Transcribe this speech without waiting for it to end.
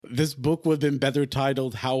This book would have been better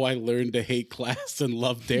titled How I Learned to Hate Class and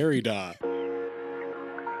Love Derrida.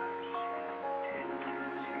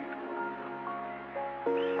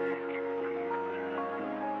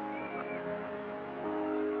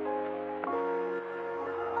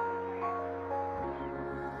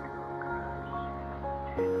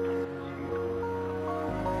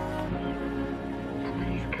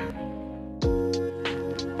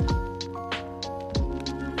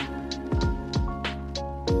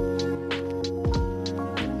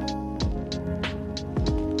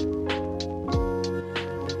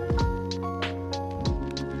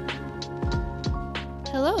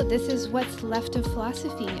 This is What's Left of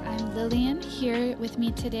Philosophy. I'm Lillian. Here with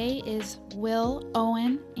me today is Will,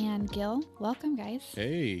 Owen, and Gil. Welcome, guys.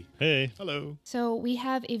 Hey. Hey. Hello. So we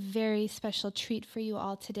have a very special treat for you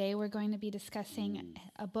all today. We're going to be discussing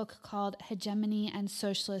a book called Hegemony and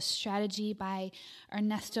Socialist Strategy by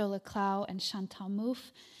Ernesto Laclau and Chantal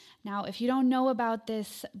Mouffe. Now, if you don't know about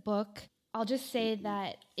this book, I'll just say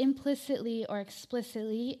that implicitly or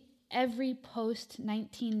explicitly, every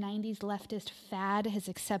post-1990s leftist fad has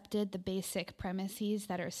accepted the basic premises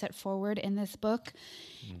that are set forward in this book.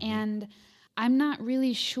 Mm-hmm. And I'm not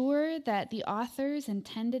really sure that the authors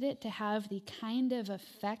intended it to have the kind of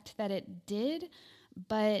effect that it did,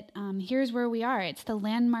 but here's where we are. It's the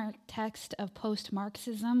landmark text of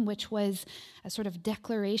post-Marxism, which was a sort of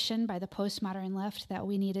declaration by the postmodern left that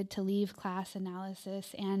we needed to leave class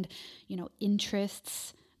analysis and,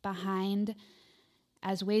 interests behind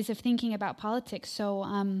as ways of thinking about politics. So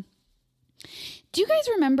do you guys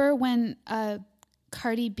remember when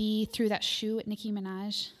Cardi B threw that shoe at Nicki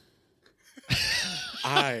Minaj?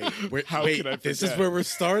 Wait, this is where we're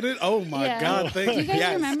started? Oh my God, thank you. Do you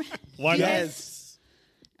guys remember? Why not? Yes.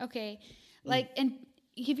 Okay. And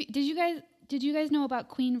did you guys know about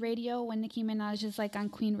Queen Radio when Nicki Minaj is on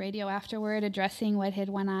Queen Radio afterward addressing what had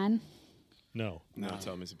went on? No.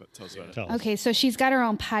 Tell us about it. Okay, so she's got her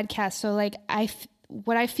own podcast. So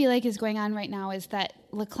what I feel like is going on right now is that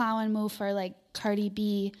Laclau and Mouffe are like Cardi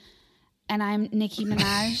B, and I'm Nicki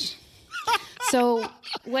Minaj. So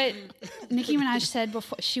what Nicki Minaj said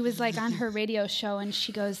before, she was on her radio show, and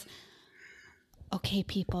she goes, "Okay,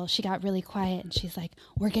 people," she got really quiet, and she's like,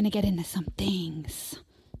 "We're going to get into some things,"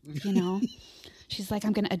 She's like,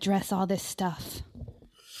 "I'm going to address all this stuff."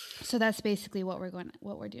 So that's basically what we're doing.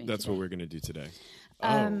 That's today. what we're going to do today.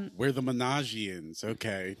 We're the Menagians.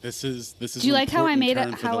 Okay, this is. Do you like how I made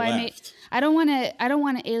it? I don't want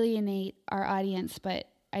to alienate our audience, but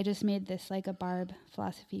I just made this like a Barb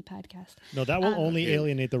philosophy podcast. No, that will only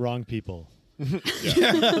alienate the wrong people.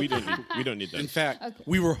 Yeah, we don't need that. In fact,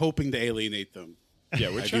 we were hoping to alienate them. Yeah,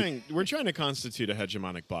 we're trying to constitute a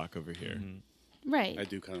hegemonic block over here. Mm-hmm. Right. I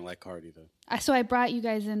do kind of like Cardi though. So I brought you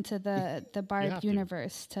guys into the Barb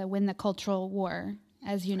universe to win the cultural war,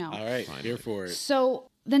 as you know. All right, here for it. So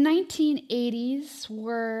the 1980s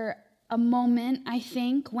were a moment, I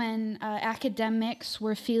think, when academics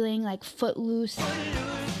were feeling footloose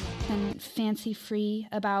and fancy-free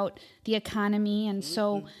about the economy. And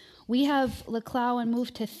so we have Laclau and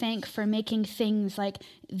Mouffe to thank for making things like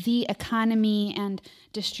the economy and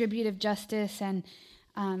distributive justice and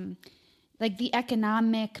the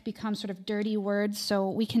economic become sort of dirty words, so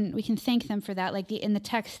we can thank them for that. In the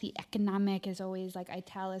text, the economic is always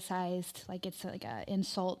italicized, it's an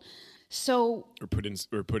insult. So or put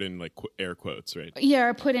in air quotes, right? Yeah,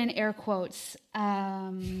 or put in air quotes,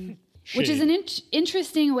 which is an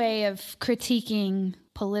interesting way of critiquing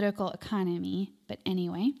political economy. But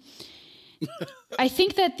anyway, I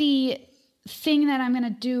think that the thing that I'm going to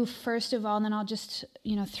do first of all, and then I'll just,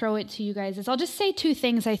 throw it to you guys, is I'll just say two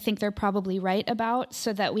things I think they're probably right about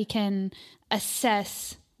so that we can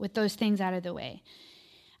assess with those things out of the way.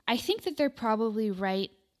 I think that they're probably right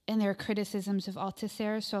in their criticisms of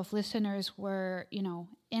Althusser. So if listeners were,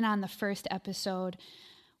 in on the first episode,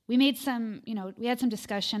 we had some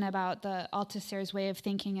discussion about the Althusser's way of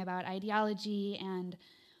thinking about ideology and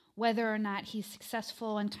whether or not he's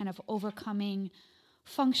successful in kind of overcoming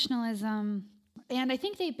functionalism. And I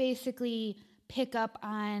think they basically pick up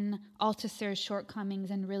on Althusser's shortcomings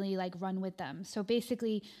and really run with them. So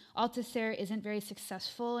basically, Althusser isn't very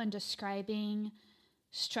successful in describing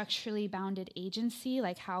structurally bounded agency,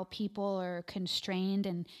 like how people are constrained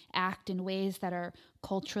and act in ways that are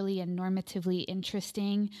culturally and normatively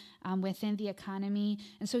interesting within the economy.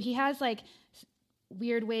 And so he has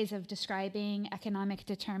weird ways of describing economic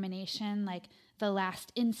determination, like the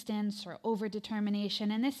last instance or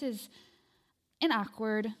overdetermination. And this is an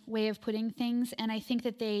awkward way of putting things. And I think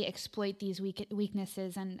that they exploit these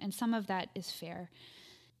weaknesses, and some of that is fair.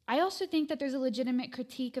 I also think that there's a legitimate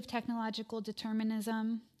critique of technological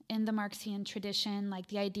determinism in the Marxian tradition, like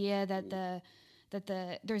the idea that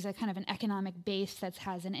there's a kind of an economic base that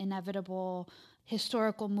has an inevitable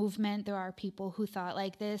historical movement. There are people who thought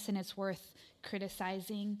like this, and it's worth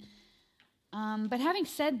criticizing. But having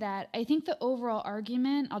said that, I think the overall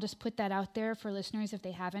argument, I'll just put that out there for listeners if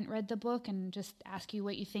they haven't read the book and just ask you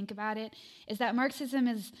what you think about it, is that Marxism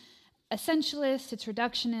is essentialist, it's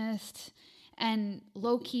reductionist, and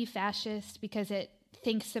low-key fascist because it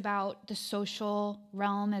thinks about the social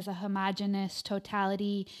realm as a homogeneous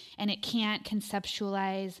totality, and it can't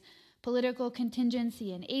conceptualize political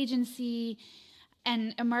contingency and agency.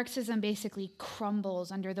 And Marxism basically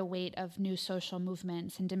crumbles under the weight of new social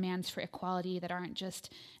movements and demands for equality that aren't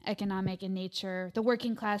just economic in nature. The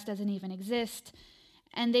working class doesn't even exist.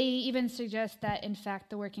 And they even suggest that, in fact,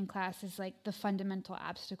 the working class is like the fundamental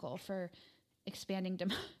obstacle for expanding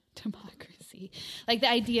democracy. Like the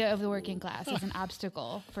idea of the working class is an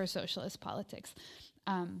obstacle for socialist politics.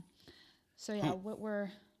 So yeah, what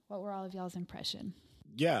were all of y'all's impression?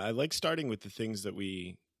 Yeah, I like starting with the things that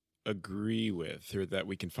we agree with or that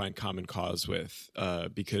we can find common cause with,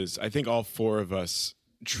 because I think all four of us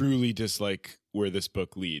truly dislike where this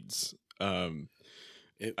book leads.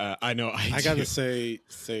 I know I gotta say,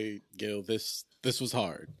 Gil, this was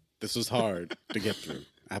hard. This was hard to get through.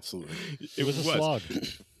 Absolutely, It was a slog.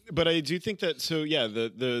 But I do think that, so yeah,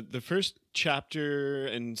 the first chapter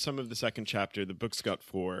and some of the second chapter, the book's got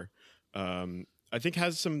four, I think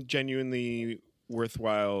has some genuinely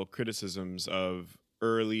worthwhile criticisms of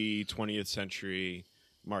early 20th century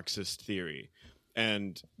Marxist theory.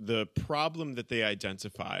 And the problem that they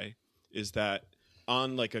identify is that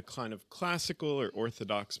on like a kind of classical or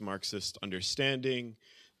orthodox Marxist understanding,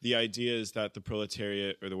 the idea is that the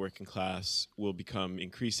proletariat or the working class will become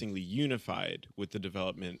increasingly unified with the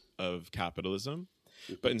development of capitalism.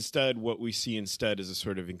 But instead, what we see instead is a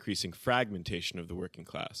sort of increasing fragmentation of the working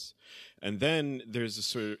class. And then there's a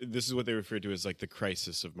sort of, this is what they refer to as like the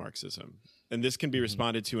crisis of Marxism. And this can be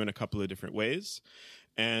responded to in a couple of different ways.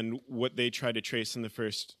 And what they try to trace in the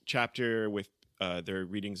first chapter with their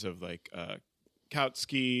readings of like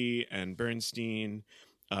Kautsky and Bernstein,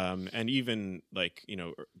 and even like, you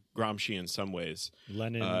know, Gramsci in some ways,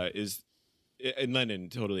 Lenin and Lenin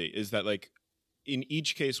totally, is that like in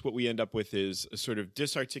each case, what we end up with is a sort of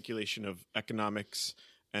disarticulation of economics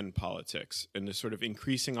and politics and the sort of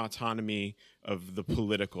increasing autonomy of the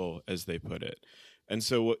political, as they put it. And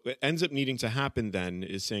so what ends up needing to happen then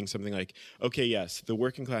is saying something like, okay, yes, the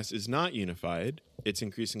working class is not unified. It's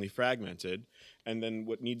increasingly fragmented. And then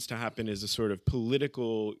what needs to happen is a sort of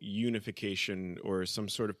political unification or some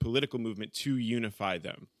sort of political movement to unify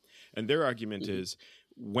them. And their argument is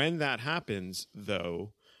when that happens,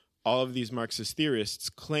 though, all of these Marxist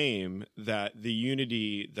theorists claim that the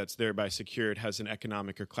unity that's thereby secured has an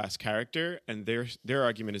economic or class character, and their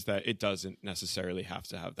argument is that it doesn't necessarily have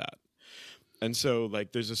to have that. And so,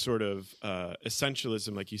 like, there's a sort of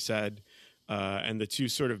essentialism, like you said, and the two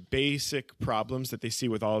sort of basic problems that they see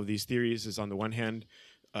with all of these theories is, on the one hand,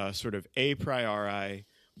 sort of a priori,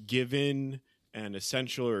 given an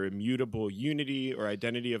essential or immutable unity or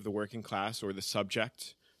identity of the working class or the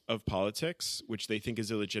subject of politics, which they think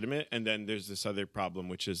is illegitimate. And then there's this other problem,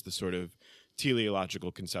 which is the sort of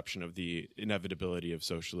teleological conception of the inevitability of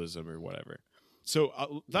socialism or whatever.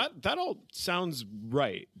 So that all sounds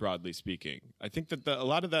right, broadly speaking. I think that a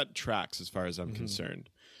lot of that tracks as far as I'm concerned.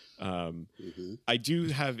 I do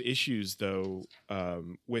have issues, though,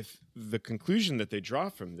 with the conclusion that they draw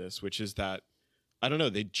from this, which is that, I don't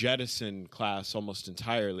know, they jettison class almost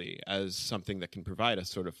entirely as something that can provide a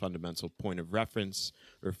sort of fundamental point of reference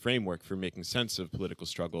or framework for making sense of political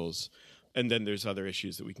struggles. And then there's other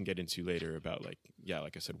issues that we can get into later about, like, yeah,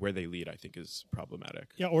 like I said, where they lead, I think, is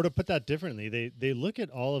problematic. Yeah, or to put that differently, they look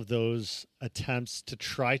at all of those attempts to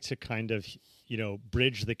try to kind of, you know,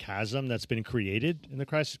 bridge the chasm that's been created in the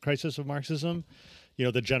crisis of Marxism. You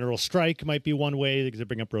know, the general strike might be one way, because they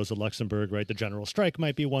bring up Rosa Luxemburg, right? The general strike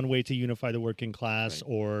might be one way to unify the working class, right.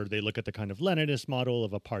 Or they look at the kind of Leninist model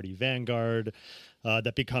of a party vanguard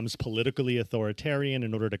that becomes politically authoritarian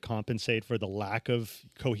in order to compensate for the lack of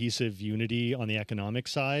cohesive unity on the economic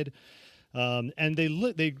side. And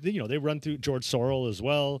they run through George Sorel as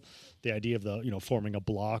well, the idea of the, you know, forming a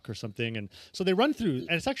bloc or something. And so they run through,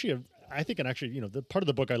 and it's actually the part of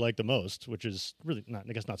the book I like the most, which is really not,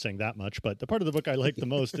 I guess not saying that much, but the part of the book I like the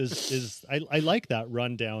most is I like that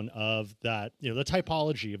rundown of that, you know, the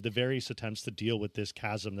typology of the various attempts to deal with this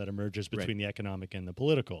chasm that emerges between the economic and the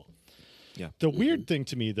political. Yeah. The weird thing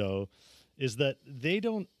to me, though, is that they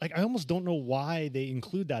don't, like, I almost don't know why they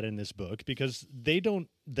include that in this book, because they don't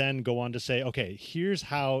then go on to say, okay, here's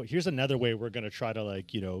another way we're going to try to,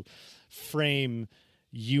 like, you know, frame,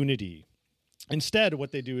 unity. Instead,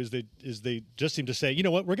 what they do is they just seem to say, you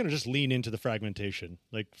know what, we're going to just lean into the fragmentation.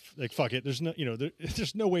 Like fuck it. There's no,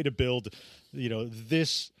 there's no way to build,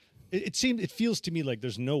 this. It feels to me like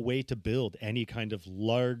there's no way to build any kind of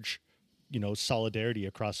large, solidarity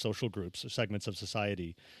across social groups or segments of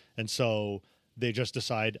society. And so they just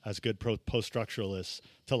decide as good post-structuralists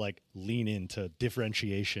to like lean into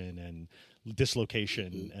differentiation and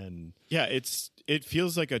dislocation. And yeah, it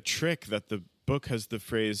feels like a trick that the book has the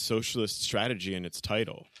phrase socialist strategy in its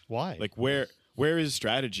title. Why? Like where is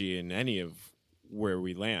strategy in any of where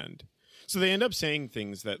we land? So they end up saying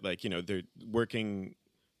things that like, they're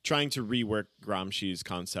trying to rework Gramsci's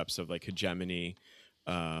concepts of like hegemony,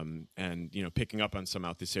 and picking up on some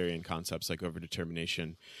Althusserian concepts like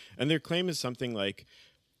overdetermination. And their claim is something like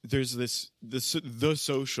there's the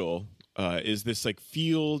social is this like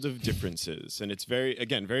field of differences, and it's very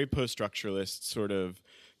post-structuralist sort of,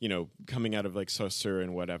 coming out of like Saussure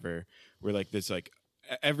and whatever, where like this like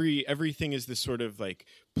everything is this sort of like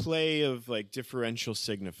play of like differential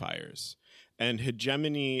signifiers, and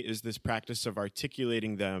hegemony is this practice of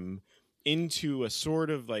articulating them into a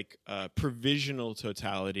sort of like provisional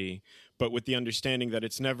totality, but with the understanding that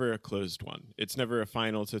it's never a closed one. It's never a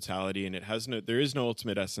final totality, and there is no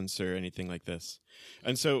ultimate essence or anything like this.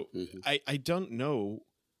 And so I don't know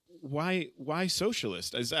why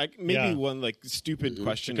socialist? One like stupid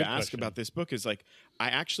question to ask about this book is like, I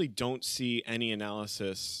actually don't see any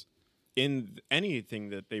analysis in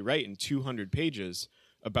anything that they write in 200 pages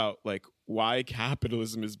about like why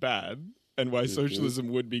capitalism is bad and why socialism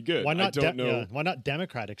would be good. Why not? I don't know. Why not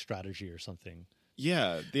democratic strategy or something?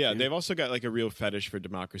 Yeah. They've also got like a real fetish for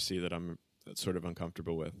democracy that I'm sort of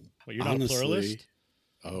uncomfortable with. But you're not a pluralist?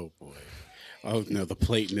 Oh boy. Oh no, the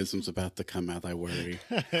Platonism's about to come out, I worry.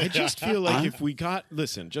 I just feel like if we got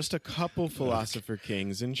just a couple philosopher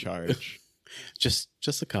kings in charge.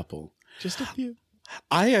 just a couple. Just a few.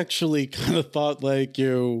 I actually kind of thought like,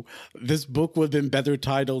 this book would have been better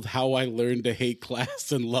titled "How I Learned to Hate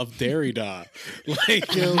Class and Love Derrida." Like,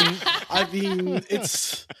 I mean,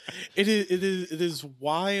 it is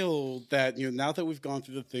wild that now that we've gone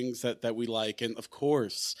through the things that we like, and of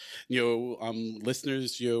course,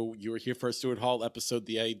 listeners, you were here for our Stuart Hall episode.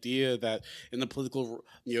 The idea that in the political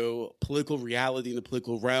reality, in the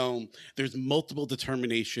political realm, there's multiple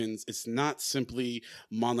determinations. It's not simply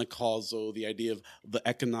monocausal. The idea of the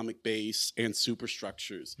economic base and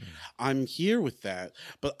superstructures. I'm here with that,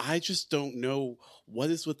 but I just don't know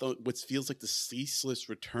what is with what feels like the ceaseless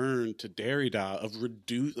return to Derrida of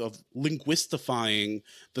linguistifying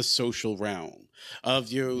the social realm, of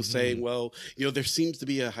saying, well, there seems to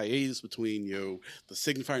be a hiatus between the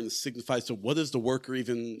signifier and the signified. So what does the worker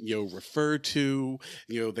even refer to?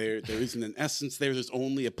 There isn't an essence there. There's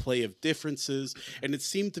only a play of differences, and it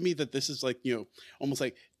seemed to me that this is like almost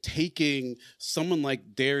like taking someone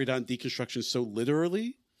like Derrida and deconstruction so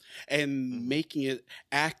literally and making it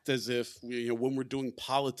act as if when we're doing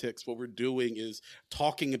politics, what we're doing is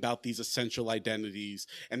talking about these essential identities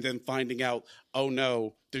and then finding out, oh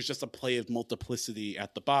no, there's just a play of multiplicity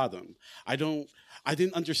at the bottom. I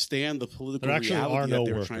didn't understand the political reality that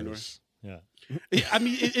they were trying to. Yeah. I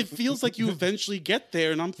mean, it feels like you eventually get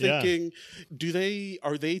there, and I'm thinking,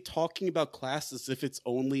 are they talking about class as if it's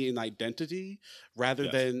only an identity rather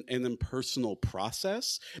than an impersonal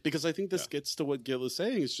process? Because I think this gets to what Gil is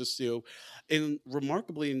saying. It's just, and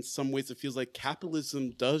remarkably, in some ways, it feels like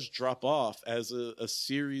capitalism does drop off as a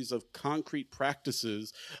series of concrete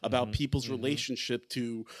practices about people's relationship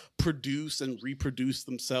to produce and reproduce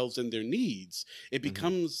themselves and their needs. It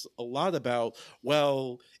becomes a lot about,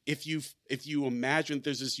 well, if you imagine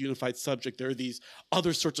there's this unified subject, there are these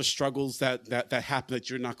other sorts of struggles that happen that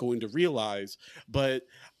you're not going to realize. But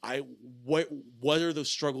what are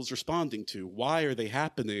those struggles responding to? Why are they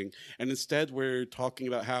happening? And instead, we're talking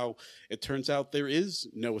about how it turns out there is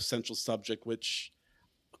no essential subject, which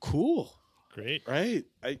cool. Great. Right?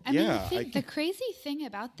 The crazy thing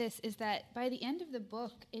about this is that by the end of the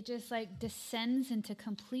book, it just like descends into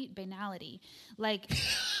complete banality. Like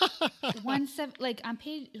on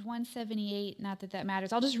page 178, not that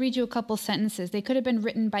matters. I'll just read you a couple sentences. They could have been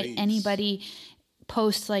written by anybody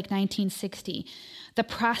post like 1960. The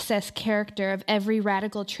process character of every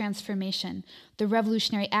radical transformation, the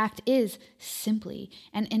revolutionary act is simply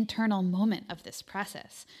an internal moment of this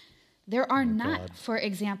process. There are not, for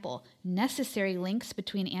example, necessary links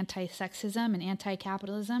between anti-sexism and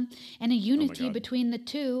anti-capitalism, and a unity between the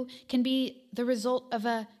two can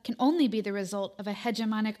only be the result of a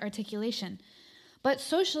hegemonic articulation. But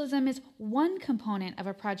socialism is one component of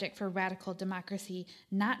a project for radical democracy,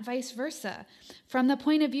 not vice versa. From the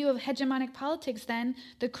point of view of hegemonic politics, then,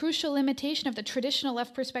 the crucial limitation of the traditional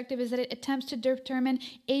left perspective is that it attempts to determine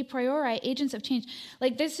a priori agents of change.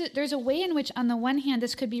 Like there's a way in which, on the one hand,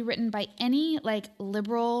 this could be written by any like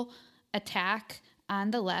liberal attack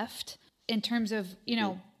on the left in terms of, you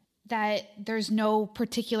know, that there's no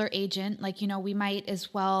particular agent, like, you know, we might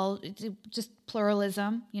as well, just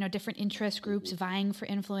pluralism, you know, different interest groups vying for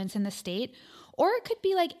influence in the state. Or it could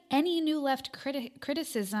be like any new left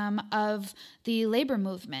criticism of the labor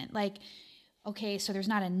movement. Like, okay, so there's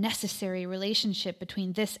not a necessary relationship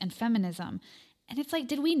between this and feminism. And it's like,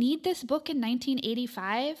 did we need this book in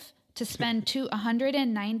 1985 to spend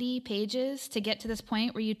 190 pages to get to this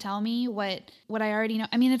point where you tell me what I already know?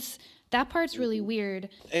 I mean, that part's really weird.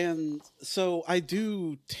 And so I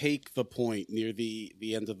do take the point near the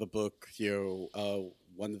end of the book, you know,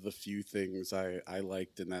 one of the few things I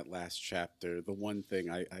liked in that last chapter, the one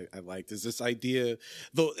thing I liked is this idea,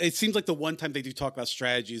 though it seems like the one time they do talk about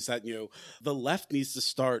strategy is that, you know, the left needs to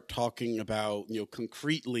start talking about, you know,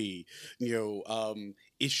 concretely, you know,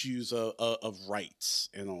 issues of rights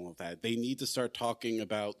and all of that. They need to start talking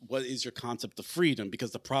about what is your concept of freedom,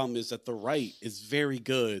 because the problem is that the right is very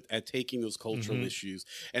good at taking those cultural issues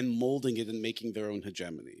and molding it and making their own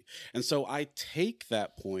hegemony. And so I take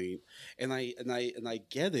that point and I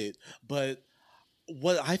get it, but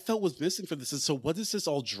what I felt was missing for this is, so what is this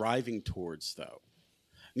all driving towards though?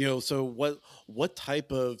 You know, so what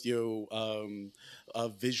type of, you know,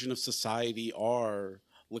 vision of society are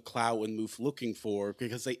Laclau and Mouffe looking for,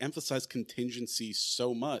 because they emphasize contingency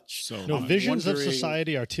so much. So no, visions of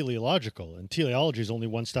society are teleological, and teleology is only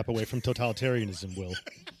one step away from totalitarianism, Will.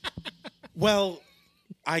 Well,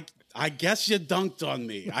 I guess you dunked on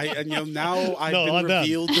me. And you know, now I've been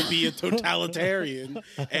revealed to be a totalitarian,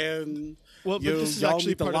 and well, but this is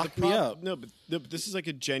actually part of the problem. No, but this is like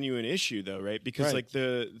a genuine issue, though, right? Because like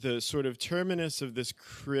the sort of terminus of this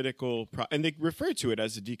critical, and they refer to it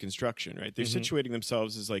as a deconstruction, right? They're situating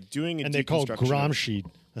themselves as like doing a and deconstruction. And they call Gramsci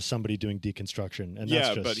as somebody doing deconstruction. And yeah,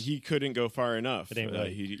 that's just, but he couldn't go far enough. It ain't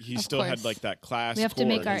right. He still had like that class. We have to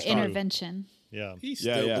make our intervention. Yeah, he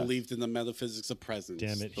still believed in the metaphysics of presence.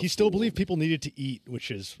 Damn it, he still believed people needed to eat, which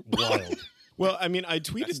is wild. Well, I mean, I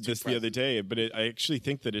tweeted this the other day, but I actually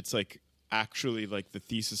think that it's like actually like the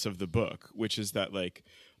thesis of the book, which is that like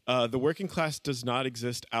the working class does not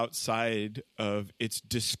exist outside of its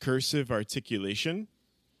discursive articulation.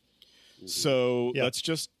 So let's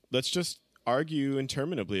just argue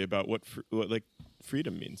interminably about what like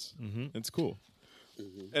freedom means. It's cool.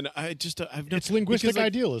 And it's linguistic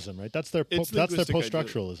idealism, right? That's their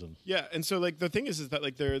post-structuralism. Yeah, and so like the thing is that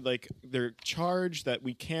like they're charged that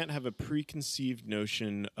we can't have a preconceived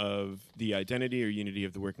notion of the identity or unity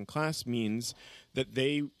of the working class means that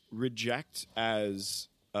they reject as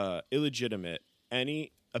illegitimate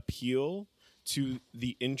any appeal to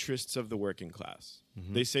the interests of the working class.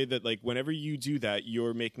 They say that like whenever you do that,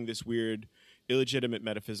 you're making this weird illegitimate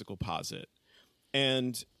metaphysical posit.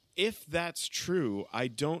 And if that's true, I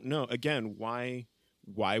don't know, again, why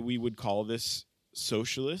we would call this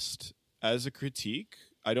socialist as a critique.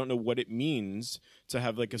 I don't know what it means to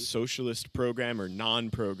have like a socialist program or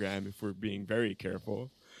non-program, if we're being very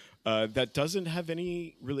careful, that doesn't have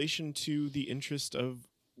any relation to the interest of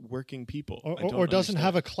working people. Or doesn't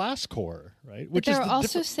have a class core, right? Which is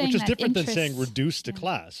different than saying reduced to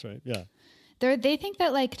class, right? Yeah. They think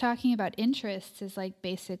that like talking about interests is like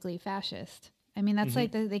basically fascist. I mean, that's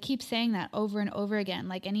like they keep saying that over and over again,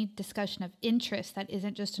 like any discussion of interest that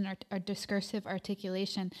isn't just a discursive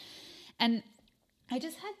articulation. And I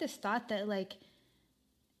just had this thought that like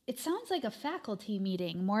it sounds like a faculty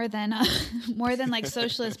meeting more than like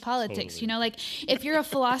socialist politics. Totally. You know, like if you're a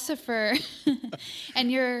philosopher and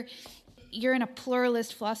you're in a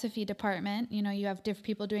pluralist philosophy department, you know, you have different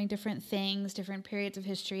people doing different things, different periods of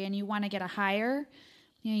history, and you want to get a hire,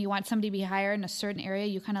 you know, you want somebody to be hired in a certain area,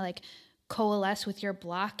 you kind of like coalesce with your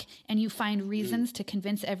block and you find reasons to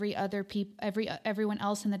convince everyone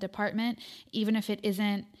else in the department, even if it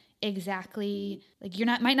isn't exactly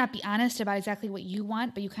like might not be honest about exactly what you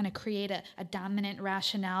want, but you kind of create a dominant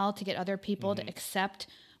rationale to get other people to accept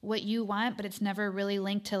what you want, but it's never really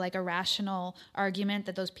linked to like a rational argument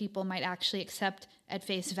that those people might actually accept at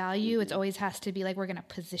face value. It always has to be like we're going to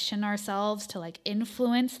position ourselves to like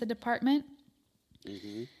influence the department.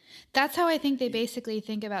 That's how I think they basically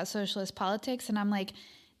think about socialist politics. And I'm like,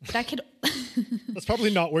 that could... That's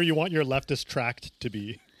probably not where you want your leftist tract to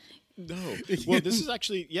be. No. Well, this is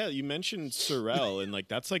actually, you mentioned Sorel, and like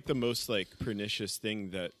that's like the most like pernicious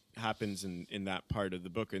thing that happens in that part of the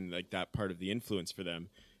book and like that part of the influence for them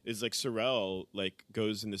is like Sorel like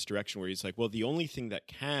goes in this direction where he's like, well, the only thing that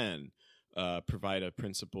can provide a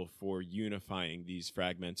principle for unifying these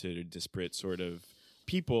fragmented or disparate sort of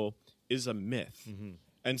people is a myth. Mm-hmm.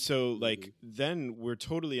 And so like then we're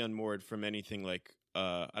totally unmoored from anything like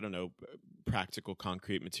I don't know, practical,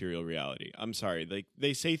 concrete, material reality. I'm sorry. Like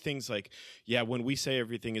they say things like, yeah, when we say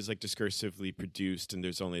everything is like discursively produced and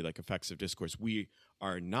there's only like effects of discourse, we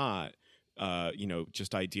are not,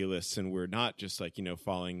 just idealists, and we're not just like,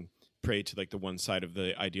 falling prey to like the one side of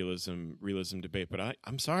the idealism, realism debate. But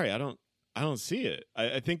I'm sorry. I don't see it.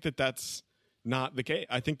 I think that that's not the case.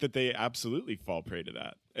 I think that they absolutely fall prey to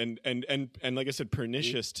that. And like I said,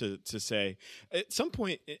 pernicious to say at some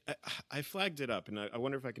point I flagged it up and I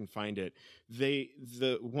wonder if I can find it.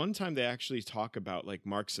 The one time they actually talk about like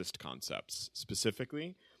Marxist concepts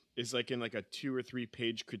specifically is like in like a 2 or 3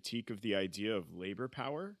 page critique of the idea of labor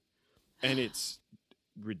power. And it's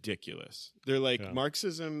ridiculous. They're like,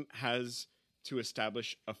 Marxism has to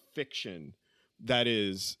establish a fiction that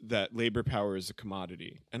is that labor power is a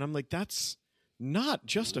commodity. And I'm like, that's not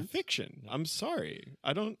just a fiction. I'm sorry.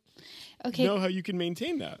 I don't know how you can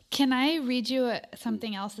maintain that. Can I read you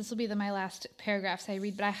something else? This will be my last paragraphs I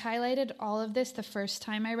read, but I highlighted all of this the first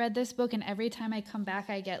time I read this book, and every time I come back,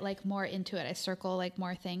 I get like more into it. I circle like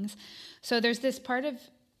more things. So there's this part of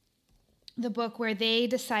the book where they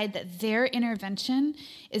decide that their intervention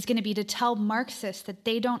is going to be to tell Marxists that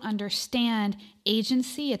they don't understand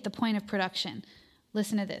agency at the point of production.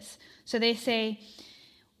 Listen to this. So they say,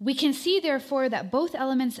 we can see, therefore, that both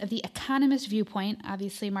elements of the economist viewpoint,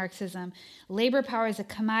 obviously Marxism, labor power as a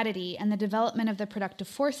commodity, and the development of the productive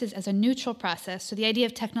forces as a neutral process, so the idea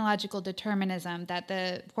of technological determinism, that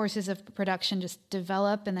the forces of production just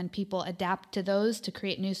develop and then people adapt to those to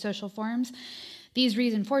create new social forms, these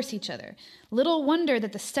reinforce each other. Little wonder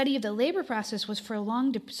that the study of the labor process was for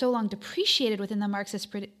so long depreciated within the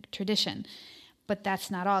Marxist tradition. But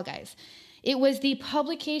that's not all, guys. It was the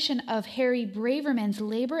publication of Harry Braverman's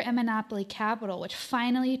Labor and Monopoly Capital which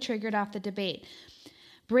finally triggered off the debate.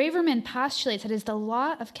 Braverman postulates that it is the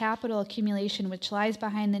law of capital accumulation which lies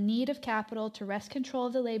behind the need of capital to wrest control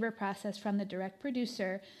of the labor process from the direct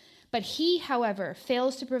producer. But he, however,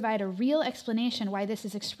 fails to provide a real explanation why this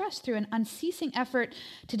is expressed through an unceasing effort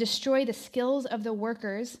to destroy the skills of the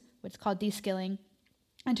workers, what's called de-skilling,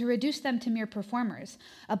 and to reduce them to mere performers.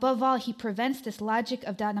 Above all, he prevents this logic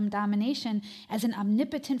of domination as an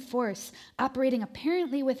omnipotent force, operating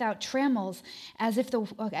apparently without trammels, as if the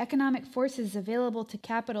economic forces available to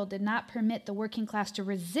capital did not permit the working class to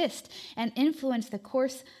resist and influence the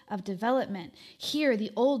course of development. Here,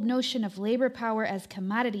 the old notion of labor power as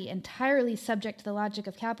commodity, entirely subject to the logic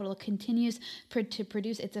of capital, continues to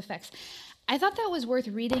produce its effects. I thought that was worth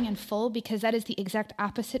reading in full because that is the exact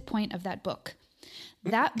opposite point of that book.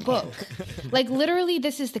 That book, like literally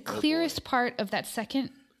this is the clearest part of that second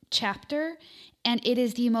chapter, and it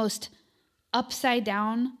is the most upside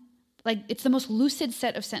down, like it's the most lucid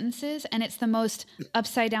set of sentences, and it's the most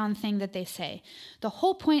upside down thing that they say. The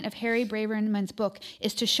whole point of Harry Braverman's book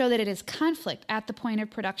is to show that it is conflict at the point of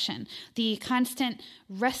production, the constant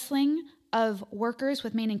wrestling of workers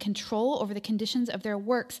with maintaining control over the conditions of their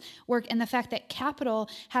work, and the fact that capital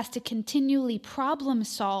has to continually problem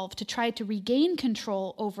solve to try to regain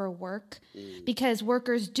control over work because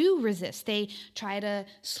workers do resist. They try to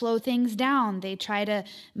slow things down. They try to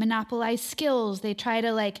monopolize skills. They try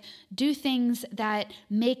to do things that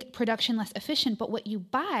make production less efficient. But what you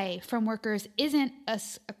buy from workers isn't a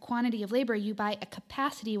quantity of labor. You buy a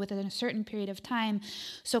capacity within a certain period of time.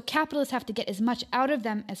 So capitalists have to get as much out of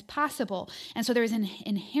them as possible. And so there's an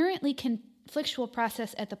inherently conflictual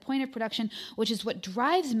process at the point of production, which is what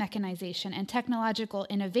drives mechanization and technological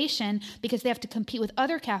innovation, because they have to compete with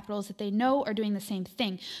other capitals that they know are doing the same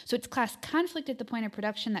thing. So it's class conflict at the point of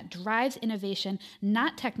production that drives innovation,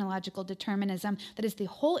 not technological determinism. That is the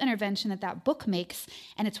whole intervention that book makes.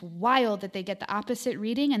 And it's wild that they get the opposite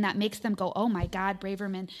reading, and that makes them go, oh my God,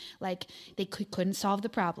 Braverman, they couldn't solve the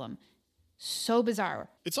problem. So bizarre.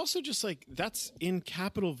 It's also just that's in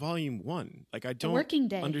Capital Volume 1. I don't Working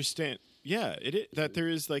Day. Understand. Yeah, that there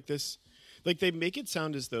is this, they make it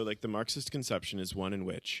sound as though the Marxist conception is one in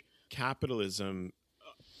which capitalism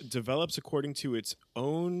develops according to its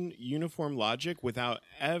own uniform logic without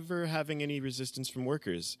ever having any resistance from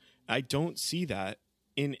workers. I don't see that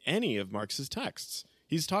in any of Marx's texts.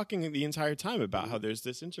 He's talking the entire time about how there's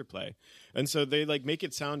this interplay. And so they make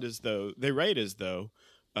it sound as though, they write as though,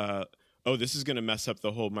 oh, this is going to mess up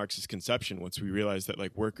the whole Marxist conception once we realize that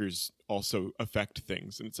workers also affect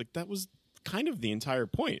things. And it's that was kind of the entire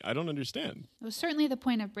point. I don't understand. It was certainly the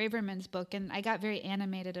point of Braverman's book, and I got very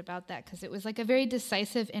animated about that because it was like a very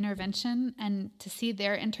decisive intervention, and to see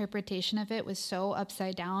their interpretation of it was so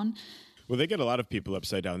upside down. Well, they get a lot of people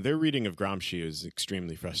upside down. Their reading of Gramsci is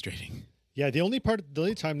extremely frustrating. Yeah, the only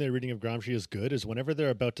time their reading of Gramsci is good is whenever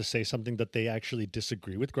they're about to say something that they actually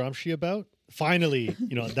disagree with Gramsci about. Finally,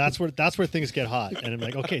 that's where things get hot. And I'm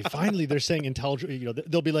like, okay, finally they're saying intelligent,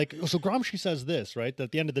 they'll be like, oh, so Gramsci says this, right?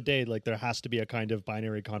 At the end of the day, like there has to be a kind of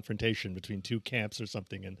binary confrontation between two camps or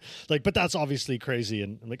something. And like, but that's obviously crazy.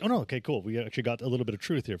 And I'm like, oh no, okay, cool. We actually got a little bit of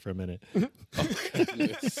truth here for a minute.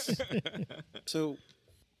 So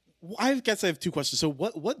I guess I have two questions. So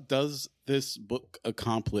what does this book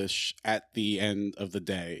accomplish at the end of the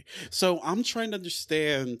day? So I'm trying to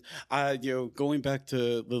understand, going back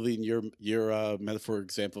to Lillian, your metaphor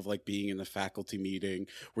example of like being in a faculty meeting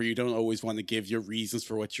where you don't always want to give your reasons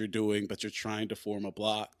for what you're doing, but you're trying to form a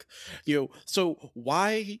block. So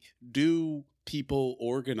why do people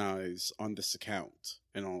organize on this account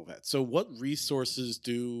and all of that? So what resources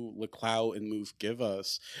do Laclau and Mouffe give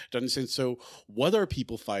us to understand? So what are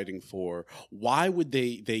people fighting for? Why would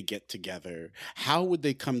they get together? How would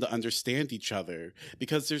they come to understand each other?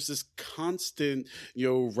 Because there's this constant,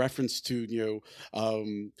 reference to,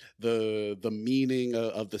 the meaning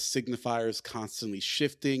of the signifiers constantly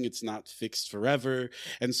shifting. It's not fixed forever.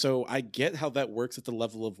 And so I get how that works at the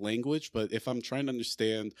level of language, but if I'm trying to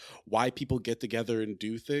understand why people get together and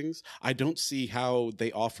do things, I don't see how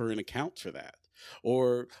they offer an account for that,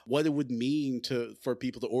 or what it would mean for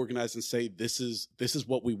people to organize and say, this is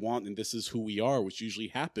what we want and this is who we are, which usually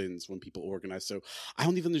happens when people organize. So I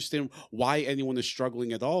don't even understand why anyone is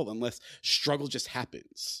struggling at all, unless struggle just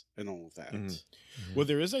happens and all of that. Mm-hmm. Well,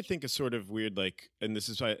 there is, I think, a sort of weird, and this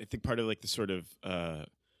is why I think part of the sort of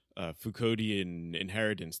Foucauldian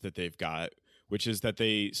inheritance that they've got, which is that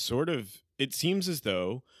they sort of, it seems as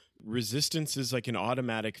though resistance is like an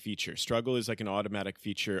automatic feature. Struggle is like an automatic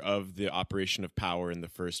feature of the operation of power in the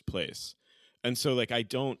first place. And so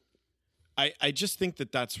I just think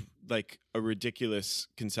that that's like a ridiculous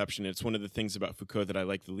conception. It's one of the things about Foucault that I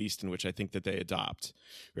like the least, in which I think that they adopt,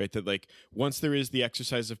 right? That like once there is the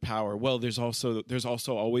exercise of power, well, there's also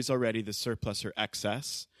always already the surplus or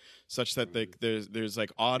excess, such that there's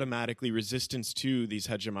like automatically resistance to these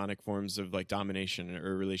hegemonic forms of like domination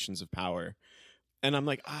or relations of power. And I'm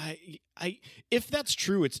like, I if that's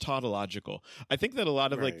true, it's tautological. I think that a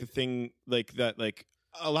lot of like the thing like that, like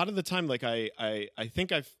a lot of the time, like I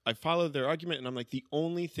think I follow their argument, and I'm like, the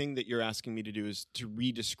only thing that you're asking me to do is to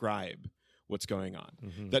re-describe what's going on.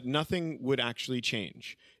 Mm-hmm. That nothing would actually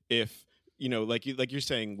change if, like you're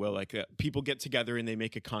saying, well, like people get together and they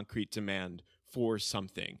make a concrete demand for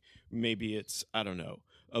something. Maybe it's, I don't know,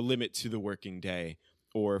 a limit to the working day,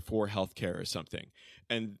 or for healthcare or something.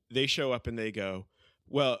 And they show up and they go,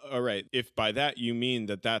 well, all right, if by that you mean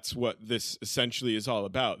that that's what this essentially is all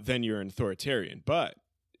about, then you're an authoritarian. But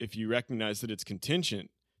if you recognize that it's contingent,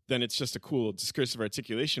 then it's just a cool discursive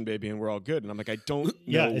articulation, baby, and we're all good. And I'm like, I don't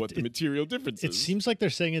know what the material difference is. It seems like they're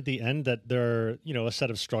saying at the end that there are, a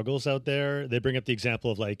set of struggles out there. They bring up the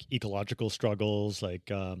example of like ecological struggles,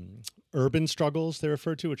 like urban struggles they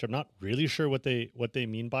refer to, which I'm not really sure what they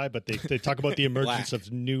mean by, but they talk about the emergence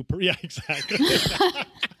of new... Yeah, exactly.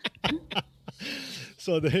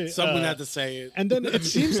 So someone had to say it, and then it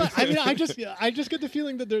seems like I just get the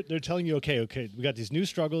feeling that they're telling you, okay, we got these new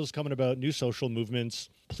struggles coming about, new social movements.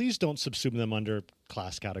 Please don't subsume them under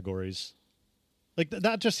class categories. Like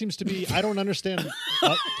that just seems to be. I don't understand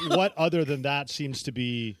what other than that seems to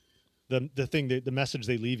be the thing, the message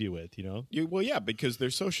they leave you with. Well, yeah, because they're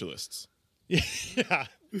socialists. Yeah.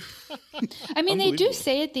 I mean, they do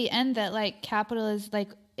say at the end that like capital is like,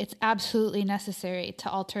 it's absolutely necessary to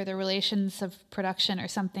alter the relations of production or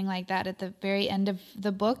something like that at the very end of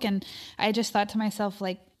the book. And I just thought to myself,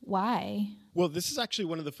 like, why? Well, this is actually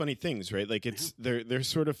one of the funny things, right? Like they're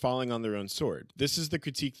sort of falling on their own sword. This is the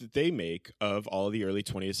critique that they make of all the early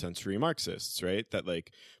 20th century Marxists, right? That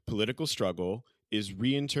like political struggle is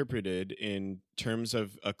reinterpreted in terms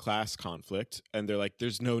of a class conflict, and they're like,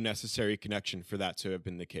 there's no necessary connection for that to have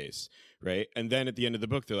been the case, right? And then at the end of the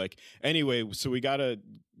book, they're like, anyway, so we got to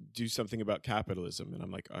do something about capitalism. And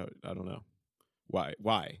I'm like, I don't know. Why?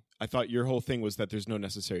 I thought your whole thing was that there's no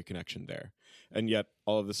necessary connection there. And yet,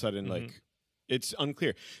 all of a sudden, like, it's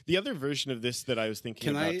unclear. The other version of this that I was thinking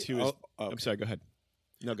about, too, is... okay. I'm sorry, go ahead.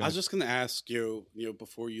 No, go I was ahead. just going to ask you,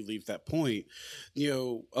 before you leave that point,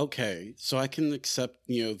 okay, so I can accept,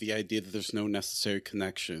 the idea that there's no necessary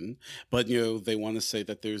connection, but, they want to say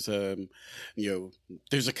that there's a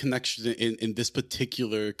connection in this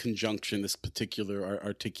particular conjunction, this particular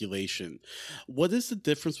articulation. What is the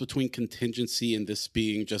difference between contingency and this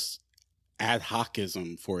being just ad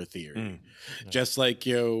hocism for a theory? Just like,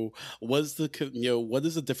 what is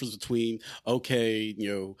the difference between, okay,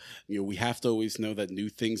 we have to always know that new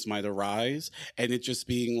things might arise, and it just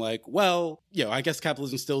being like, well, I guess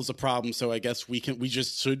capitalism still is a problem, so I guess we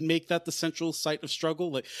just should make that the central site of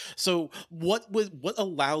struggle. Like, so what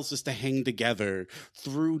allows us to hang together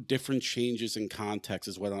through different changes in context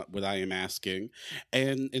is what I am asking.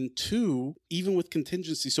 And two, even with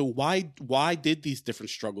contingency, so why did these different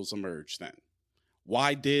struggles emerge then?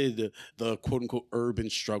 Why did the quote unquote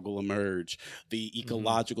urban struggle emerge, the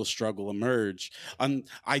ecological struggle emerge?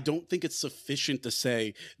 I don't think it's sufficient to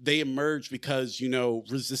say they emerge because,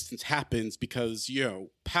 resistance happens because,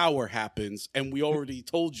 power happens. And we already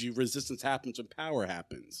told you resistance happens when power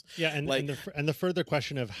happens. Yeah. And the further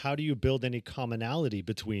question of how do you build any commonality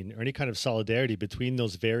between, or any kind of solidarity between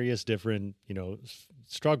those various different,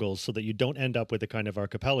 struggles so that you don't end up with a kind of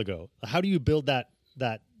archipelago? How do you build that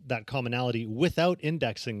commonality without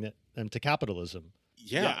indexing them to capitalism?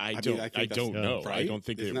 Yeah, I don't know. Right? I don't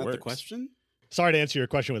think Isn't it that works. the question? Sorry to answer your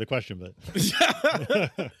question with a question, but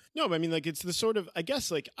No, but I mean, like, it's the sort of, I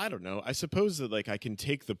guess, like, I don't know. I suppose that, like, I can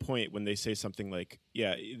take the point when they say something like,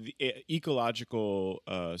 the ecological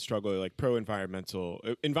struggle, like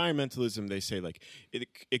environmentalism, they say, like,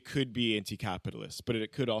 it could be anti-capitalist, but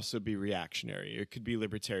it could also be reactionary. It could be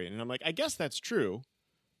libertarian. And I'm like, I guess that's true,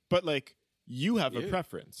 but, like, you have a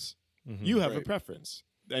preference. You have a preference.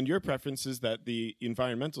 And your preference is that the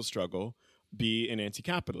environmental struggle be an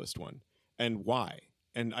anti-capitalist one. And why?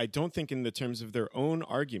 And I don't think in the terms of their own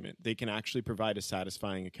argument, they can actually provide a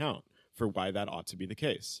satisfying account for why that ought to be the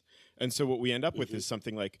case. And so what we end up with is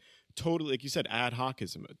something like totally, like you said, ad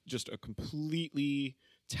hocism, just a completely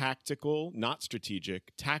tactical, not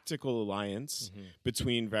strategic, tactical alliance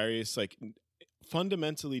between various, like,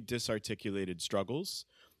 fundamentally disarticulated struggles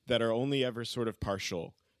that are only ever sort of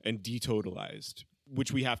partial and detotalized,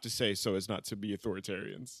 which we have to say so as not to be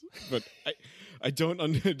authoritarians. But I don't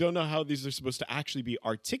know how these are supposed to actually be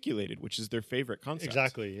articulated, which is their favorite concept.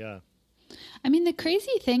 exactly, yeah. I mean, the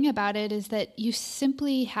crazy thing about it is that you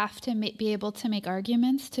simply have to be able to make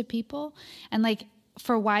arguments to people and, like,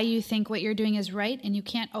 for why you think what you're doing is right, and you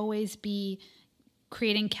can't always be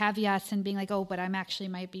creating caveats and being like, oh, but I'm actually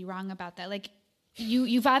might be wrong about that. Like,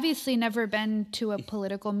 you've obviously never been to a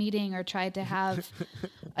political meeting or tried to have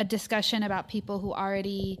a discussion about people who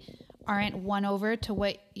already aren't won over to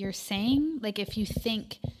what you're saying. Like, if you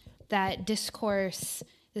think that discourse,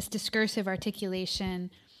 this discursive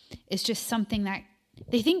articulation is just something that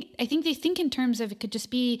they think in terms of it could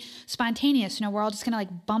just be spontaneous. We're all just going to,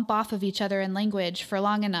 like, bump off of each other in language for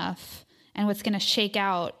long enough, and what's going to shake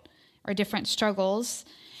out are different struggles.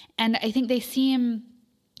 And I think they seem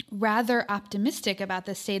rather optimistic about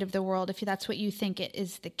the state of the world if that's what you think it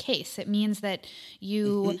is the case. It means that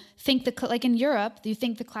you think like in Europe, you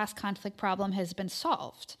think the class conflict problem has been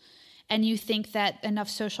solved, and you think that enough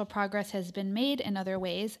social progress has been made in other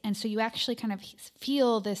ways, and so you actually kind of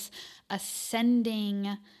feel this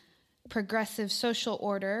ascending progressive social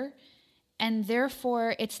order, and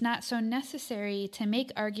therefore it's not so necessary to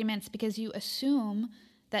make arguments because you assume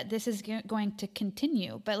that this is going to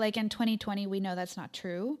continue. But, like, in 2020, we know that's not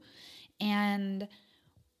true. And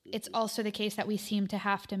it's also the case that we seem to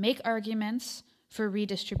have to make arguments for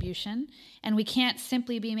redistribution. And we can't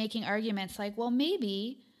simply be making arguments like, well,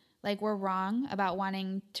 maybe, like, we're wrong about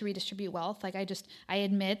wanting to redistribute wealth. Like, I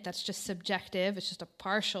admit that's just subjective. It's just a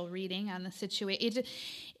partial reading on the situation.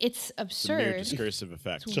 It's absurd. The mere discursive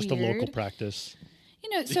effect. It's just a local practice.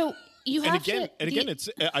 So you have again, it's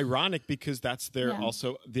ironic because that's their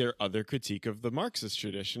other critique of the Marxist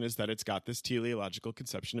tradition is that it's got this teleological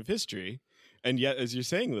conception of history, and yet, as you're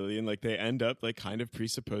saying, Lillian, like, they end up, like, kind of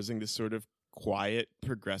presupposing this sort of quiet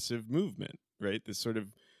progressive movement, right? This sort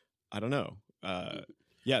of, I don't know, that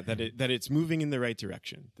it's moving in the right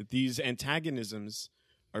direction, that these antagonisms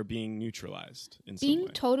are being neutralized in some way. Being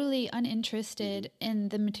totally uninterested in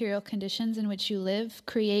the material conditions in which you live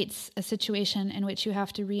creates a situation in which you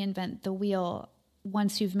have to reinvent the wheel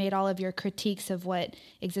once you've made all of your critiques of what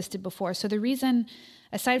existed before. So the reason,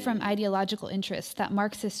 aside from ideological interests, that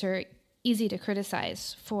Marxists are easy to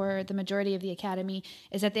criticize for the majority of the academy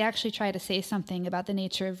is that they actually try to say something about the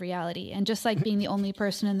nature of reality. And just like being the only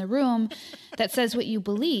person in the room that says what you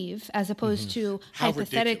believe, as opposed to How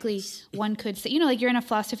hypothetically, ridiculous. one could say, like you're in a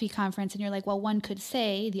philosophy conference and you're like, well, one could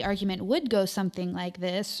say the argument would go something like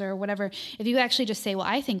this or whatever. If you actually just say, well,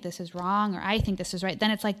 I think this is wrong or I think this is right,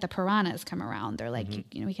 then it's like the piranhas come around. They're like,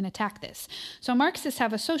 we can attack this. So Marxists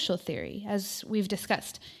have a social theory, as we've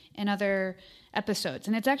discussed in other episodes,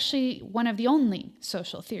 and it's actually one of the only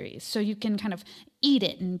social theories. So you can kind of eat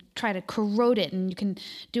it and try to corrode it, and you can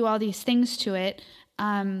do all these things to it.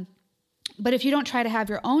 But if you don't try to have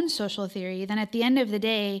your own social theory, then at the end of the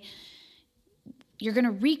day, you're going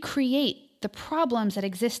to recreate the problems that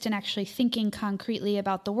exist in actually thinking concretely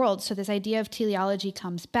about the world. So this idea of teleology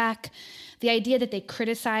comes back. The idea that they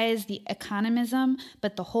criticize the economism,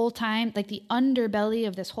 but the whole time, like the underbelly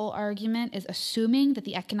of this whole argument is assuming that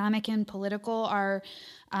the economic and political are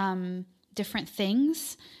different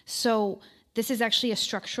things. So this is actually a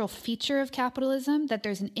structural feature of capitalism, that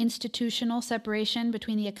there's an institutional separation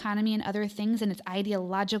between the economy and other things, and it's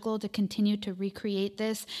ideological to continue to recreate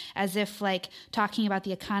this as if like talking about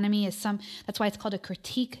the economy is that's why it's called a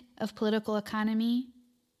critique of political economy,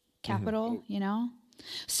 capital,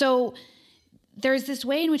 So there's this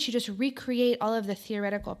way in which you just recreate all of the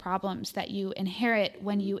theoretical problems that you inherit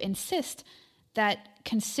when you insist that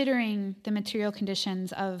considering the material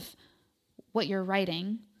conditions of what you're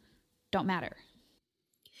writing don't matter.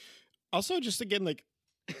 Also, just again, like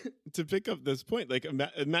to pick up this point, like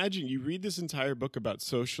imagine you read this entire book about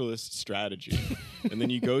socialist strategy, and then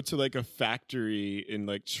you go to like a factory in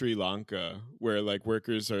like Sri Lanka where like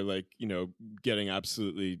workers are like, getting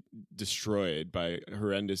absolutely destroyed by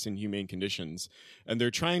horrendous, inhumane conditions, and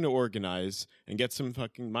they're trying to organize and get some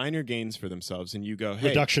fucking minor gains for themselves, and you go,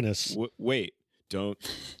 hey, reductionists, wait,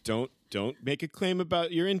 don't make a claim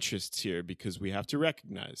about your interests here, because we have to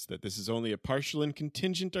recognize that this is only a partial and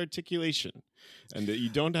contingent articulation, and that you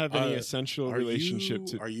don't have any essential relationship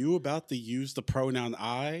to. Are you about to use the pronoun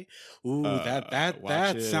I? Ooh,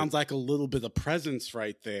 that sounds like a little bit of presence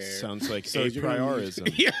right there. Sounds like a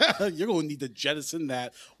priorism. Yeah, you're going to need to jettison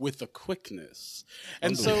that with a quickness.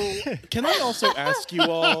 And so, can I also ask you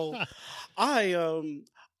all?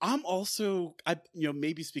 I'm also,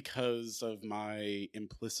 maybe it's because of my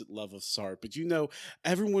implicit love of Sartre, but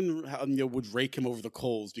everyone would rake him over the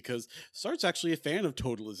coals because Sartre's actually a fan of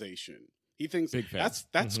totalization. He thinks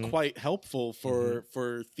that's quite helpful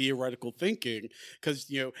for theoretical thinking,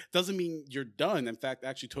 because doesn't mean you're done. In fact,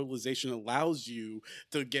 actually, totalization allows you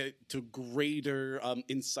to get to greater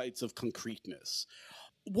insights of concreteness.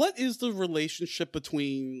 What is the relationship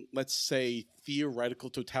between, let's say,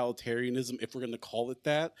 theoretical totalitarianism, if we're going to call it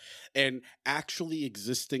that, and actually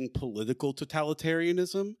existing political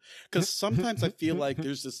totalitarianism? Because sometimes I feel like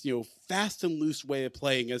there's this, fast and loose way of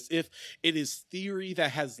playing as if it is theory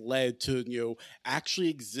that has led to, actually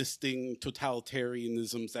existing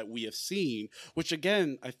totalitarianisms that we have seen, which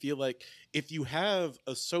again, I feel like if you have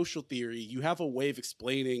a social theory, you have a way of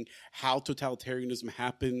explaining how totalitarianism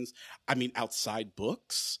happens, outside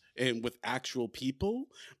books and with actual people.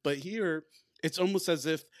 But here, it's almost as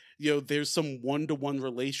if, there's some one-to-one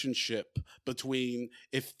relationship between,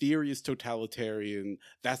 if theory is totalitarian,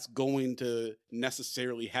 that's going to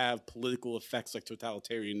necessarily have political effects like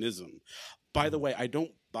totalitarianism. By the way, I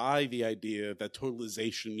don't buy the idea that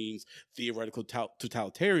totalization means theoretical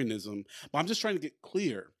totalitarianism, but I'm just trying to get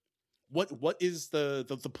clear. What is the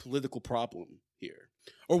political problem here?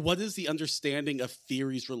 Or what is the understanding of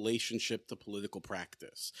theory's relationship to political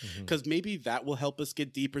practice? Because maybe that will help us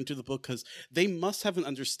get deeper into the book, because they must have an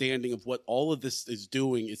understanding of what all of this is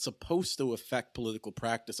doing. It's supposed to affect political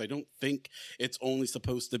practice. I don't think it's only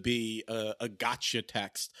supposed to be a gotcha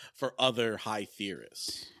text for other high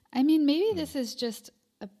theorists. Maybe this is just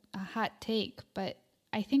a hot take, but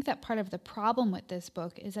I think that part of the problem with this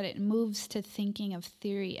book is that it moves to thinking of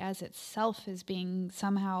theory as itself as being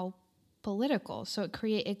somehow political. So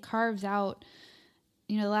it carves out,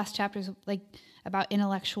 the last chapter is like about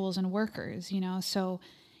intellectuals and workers, so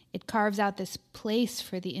it carves out this place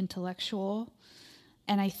for the intellectual.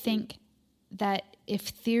 And I think that if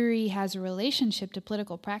theory has a relationship to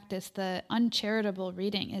political practice, the uncharitable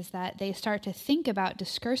reading is that they start to think about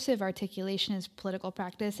discursive articulation as political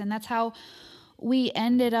practice. And that's how we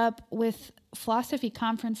ended up with philosophy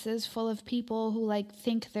conferences full of people who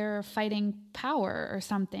think they're fighting power or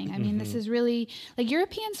something. This is really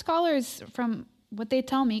European scholars, from what they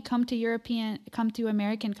tell me, come to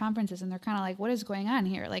American conferences and they're kind of like, what is going on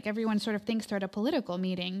here? Everyone sort of thinks they're at a political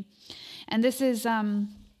meeting. And this is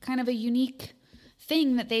kind of a unique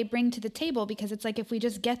thing that they bring to the table, because it's like, if we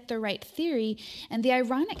just get the right theory. And the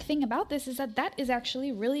ironic thing about this is that that is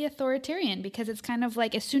actually really authoritarian, because it's kind of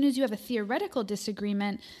like, as soon as you have a theoretical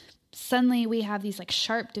disagreement, suddenly we have these like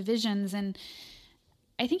sharp divisions. And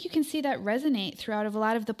I think you can see that resonate throughout of a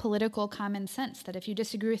lot of the political common sense, that if you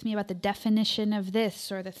disagree with me about the definition of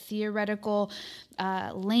this or the theoretical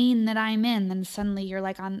lane that I'm in, then suddenly you're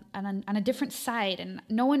like on a different side, and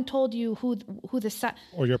no one told you who the side,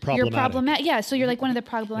 or you're problematic. Yeah, so you're like one of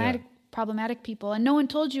the problematic people, and no one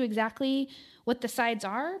told you exactly what the sides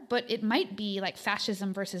are, but it might be like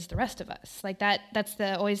fascism versus the rest of us. Like that's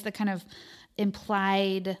always the kind of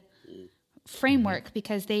implied framework,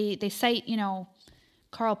 because they cite,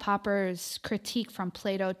 Karl Popper's critique from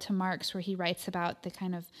Plato to Marx, where he writes about the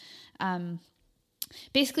kind of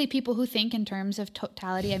basically people who think in terms of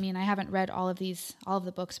totality. I mean, I haven't read all of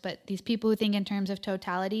the books, but these people who think in terms of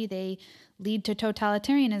totality, they lead to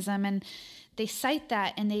totalitarianism, and they cite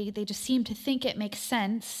that, and they just seem to think it makes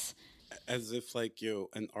sense. As if like,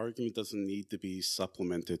 an argument doesn't need to be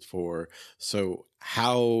supplemented for, so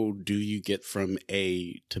how do you get from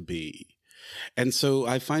A to B? And so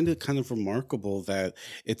I find it kind of remarkable that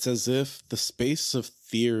it's as if the space of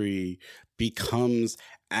theory becomes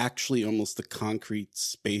actually almost the concrete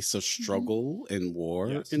space of struggle and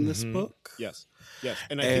war in this book. Yes.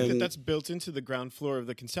 And I think that's built into the ground floor of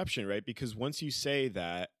the conception, right? Because once you say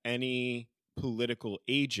that any political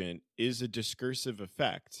agent is a discursive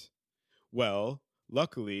effect, well,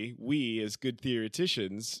 luckily, we as good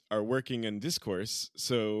theoreticians are working in discourse,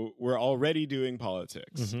 so we're already doing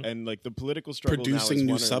politics, and like the political struggle producing now is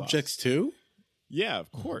new won or subjects lost. too. Yeah, of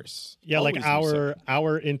course. Yeah, Always like new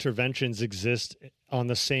our interventions exist on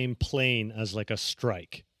the same plane as like a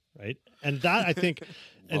strike, right? And that I think,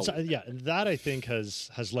 that I think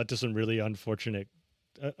has led to some really unfortunate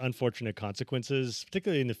consequences,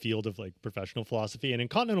 particularly in the field of like professional philosophy and in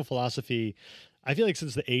continental philosophy. I feel like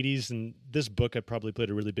since the 80s, and this book had probably played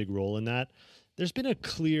a really big role in that, there's been a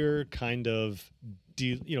clear kind of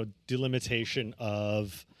delimitation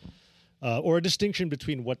of or a distinction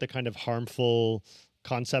between what the kind of harmful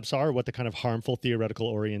concepts are, what the kind of harmful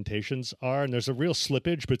theoretical orientations are, and there's a real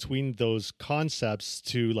slippage between those concepts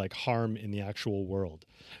to like harm in the actual world.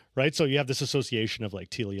 Right. So you have this association of like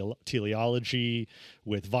teleology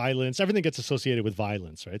with violence. Everything gets associated with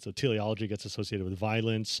violence. Right. So teleology gets associated with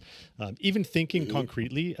violence. Even thinking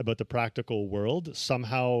concretely about the practical world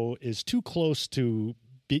somehow is too close to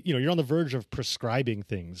you're on the verge of prescribing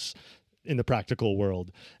things in the practical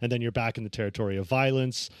world. And then you're back in the territory of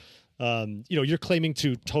violence. You're claiming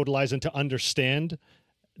to totalize and to understand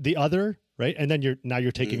the other. Right. And then you're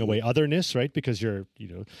taking away otherness, right? Because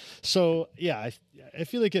so yeah, I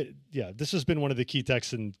feel like this has been one of the key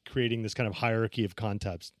texts in creating this kind of hierarchy of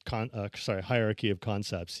concepts,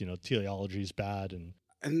 teleology is bad.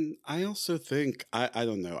 And I also think, I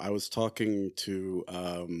don't know, I was talking to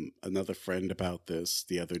another friend about this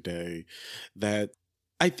the other day, that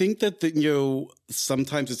I think that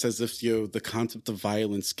sometimes it's as if the concept of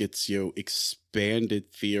violence gets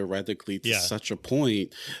expanded theoretically to such a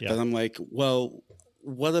point that I'm like, well,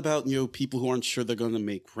 what about people who aren't sure they're going to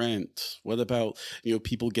make rent? What about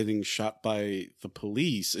people getting shot by the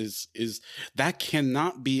police? Is that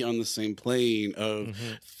cannot be on the same plane of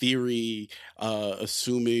theory,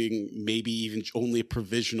 assuming maybe even only a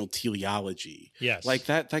provisional teleology. Yes, like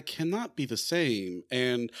that cannot be the same.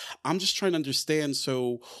 And I'm just trying to understand.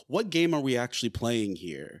 So, what game are we actually playing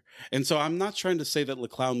here? And so, I'm not trying to say that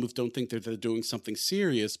LeCloud Move don't think they're doing something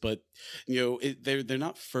serious, but they're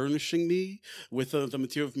not furnishing me with the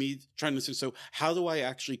material of me trying to say, so how do I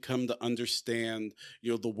actually come to understand,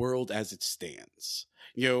 the world as it stands?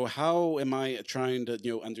 How am I trying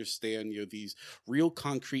to, understand, these real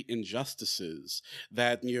concrete injustices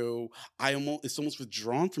that, it's almost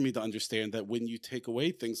withdrawn for me to understand that when you take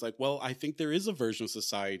away things like, well, I think there is a version of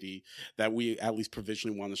society that we at least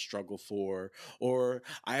provisionally want to struggle for, or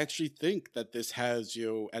I actually think that this has,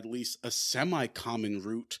 at least a semi-common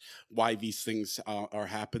root why these things are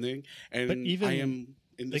happening. And but even, I am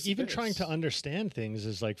in this even trying to understand things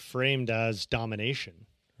is like framed as domination.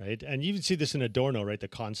 Right. And you even see this in Adorno, right? The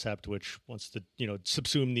concept which wants to,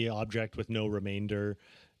 subsume the object with no remainder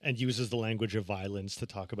and uses the language of violence to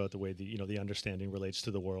talk about the way the understanding relates to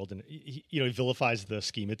the world. And, he vilifies the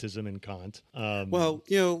schematism in Kant.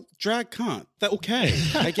 Drag Kant. Okay.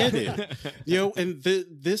 I get it. And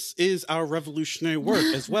this is our revolutionary work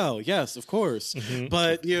as well. Yes, of course. Mm-hmm.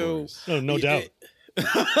 But, no doubt.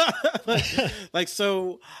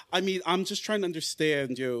 I'm just trying to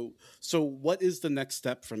understand, so what is the next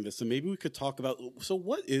step from this? And maybe we could talk about, so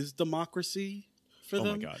what is democracy for them?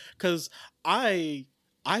 Oh my God. Because I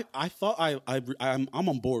I thought I'm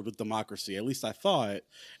on board with democracy. At least I thought.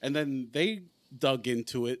 And then they dug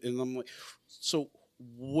into it, and I'm like, so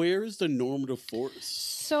where's the normative force?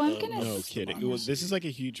 So I'm gonna. No kidding. Well, this is like a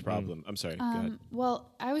huge problem. I'm sorry. Go ahead.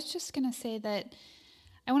 Well, I was just gonna say that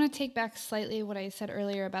I want to take back slightly what I said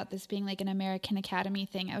earlier about this being like an American Academy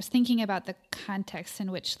thing. I was thinking about the context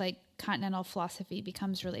in which like continental philosophy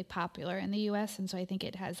becomes really popular in the U.S., and so I think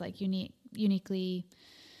it has like uniquely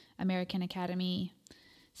American Academy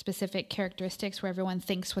specific characteristics where everyone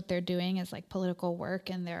thinks what they're doing is like political work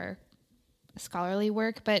and their scholarly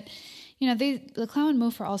work. But the Clown and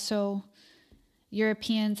Mouffe are also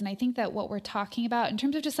Europeans, and I think that what we're talking about in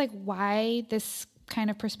terms of just like why this kind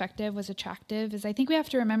of perspective was attractive is I think we have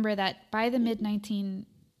to remember that by the mid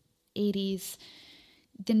 1980s,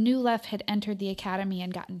 the New Left had entered the academy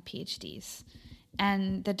and gotten PhDs,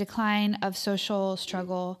 and the decline of social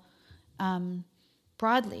struggle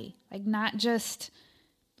broadly, like not just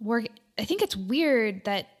work. I think it's weird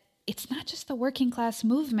that it's not just the working class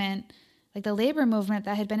movement, like the labor movement,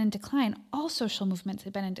 that had been in decline. All social movements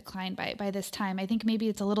had been in decline by this time. I think maybe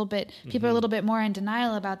it's a little bit, people are a little bit more in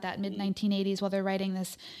denial about that mid-1980s while they're writing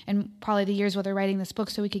this, and probably the years while they're writing this book,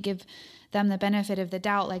 so we could give them the benefit of the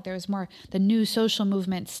doubt. Like there was more, the new social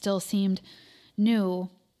movement still seemed new.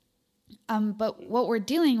 But what we're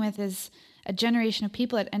dealing with is a generation of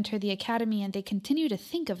people that enter the academy and they continue to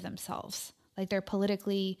think of themselves like they're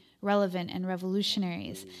politically relevant and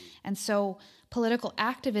revolutionaries. And so political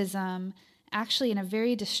activism actually in a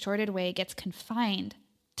very distorted way gets confined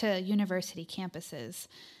to university campuses.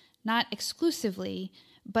 Not exclusively,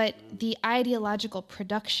 but the ideological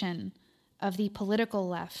production of the political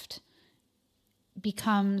left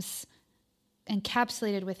becomes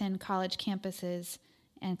encapsulated within college campuses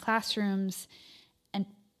and classrooms, and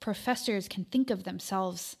professors can think of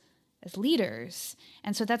themselves as leaders.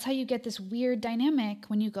 And so that's how you get this weird dynamic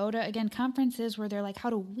when you go to, again, conferences where they're like, how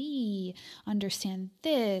do we understand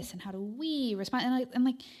this? And how do we respond? And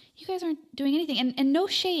like, you guys aren't doing anything. And no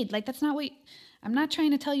shade. Like, that's not what, I'm not trying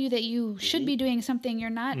to tell you that you should be doing something you're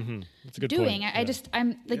not doing.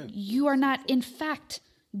 I'm like, you are not, in fact,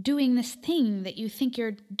 doing this thing that you think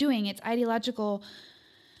you're doing. It's ideological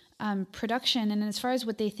production. And as far as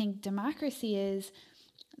what they think democracy is,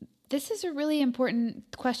 this is a really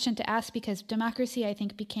important question to ask, because democracy, I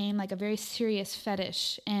think, became like a very serious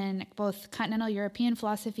fetish in both continental European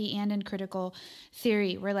philosophy and in critical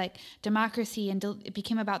theory, where like democracy, and it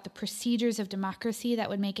became about the procedures of democracy that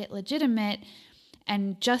would make it legitimate,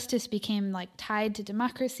 and justice became like tied to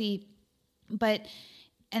democracy.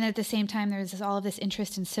 And at the same time, there's all of this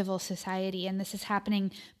interest in civil society, and this is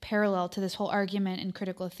happening parallel to this whole argument in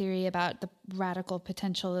critical theory about the radical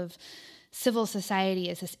potential of civil society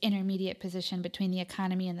as this intermediate position between the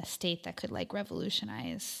economy and the state that could like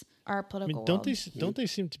revolutionize our political world. Don't they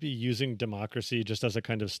seem to be using democracy just as a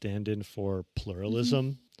kind of stand-in for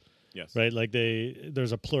pluralism? Yes. Right? Like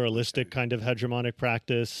there's a pluralistic kind of hegemonic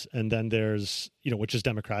practice, and then there's, which is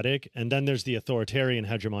democratic, and then there's the authoritarian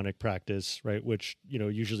hegemonic practice, right, which,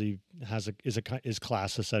 usually is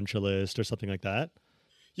class essentialist or something like that.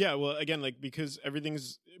 Yeah, well, again, like because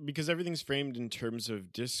everything's framed in terms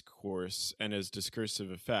of discourse and as discursive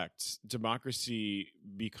effects, democracy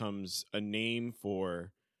becomes a name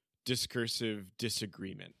for discursive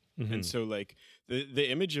disagreement. Mm-hmm. And so like the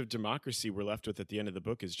image of democracy we're left with at the end of the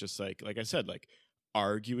book is just like I said, like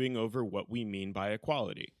arguing over what we mean by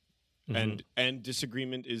equality. Mm-hmm. And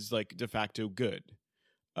disagreement is like de facto good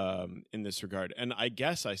in this regard. And I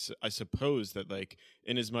guess I suppose that like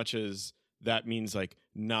in as much as that means like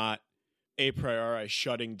not a priori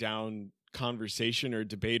shutting down conversation or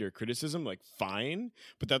debate or criticism, like fine,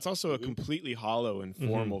 but that's also a completely hollow and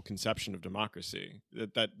formal conception of democracy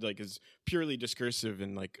that like is purely discursive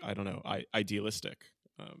and like, I don't know, idealistic.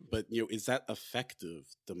 But is that effective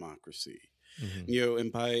democracy?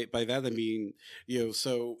 And by that I mean,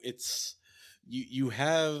 so it's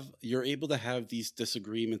you're able to have these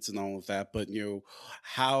disagreements and all of that, but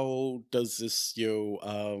how does this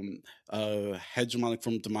hegemonic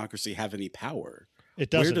form of democracy have any power? It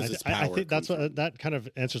doesn't. Where does its power I think that kind of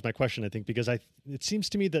answers my question, I think, because it seems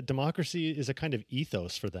to me that democracy is a kind of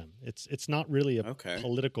ethos for them. It's not really a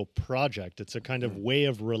political project. It's a kind of way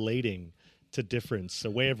of relating to difference,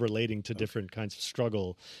 a way of relating to different kinds of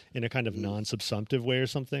struggle in a kind of non-subsumptive way or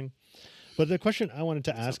something. But the question I wanted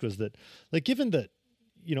to ask was that, like, given that,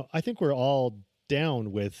 I think we're all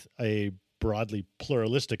down with a broadly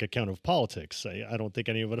pluralistic account of politics. I don't think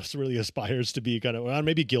any of us really aspires to be kind of, well,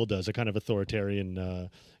 maybe Gil does, a kind of authoritarian,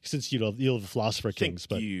 since you'll have philosopher kings,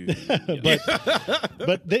 but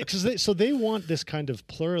they want this kind of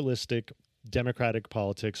pluralistic democratic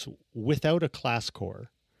politics without a class core.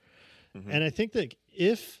 And I think that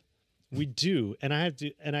if we do, and I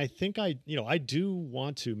do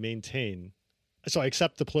want to maintain, so I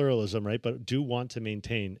accept the pluralism, right? But do want to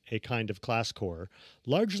maintain a kind of class core,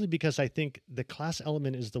 largely because I think the class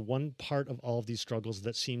element is the one part of all of these struggles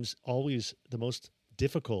that seems always the most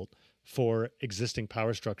difficult for existing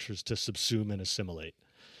power structures to subsume and assimilate,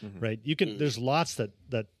 right? There's lots that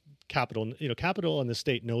capital and the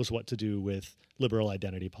state knows what to do with liberal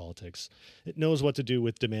identity politics. It knows what to do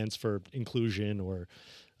with demands for inclusion, or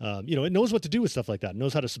it knows what to do with stuff like that. It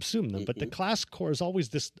knows how to subsume them. But the class core is always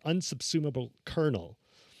this unsubsumable kernel.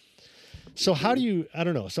 So how do you? I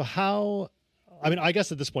don't know. So how? I mean, I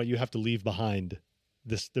guess at this point you have to leave behind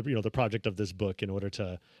the project of this book in order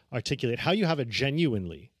to articulate how you have a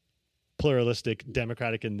genuinely pluralistic,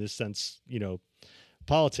 democratic in this sense,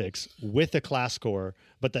 politics with a class core,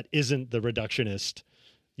 but that isn't the reductionist,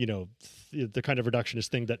 the kind of reductionist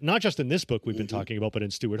thing that not just in this book we've been talking about, but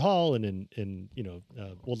in Stuart Hall and in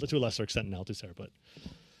to a lesser extent in Althusser. But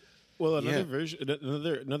another version,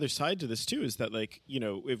 another side to this too is that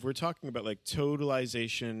if we're talking about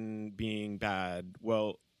totalization being bad,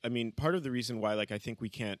 well, I mean, part of the reason why I think we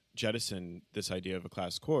can't jettison this idea of a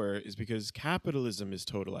class core is because capitalism is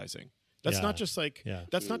totalizing. That's not just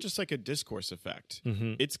that's not just a discourse effect.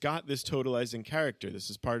 It's got this totalizing character. This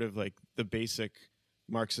is part of the basic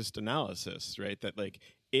Marxist analysis, right? That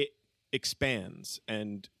it expands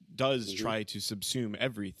and does try to subsume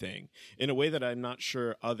everything in a way that I'm not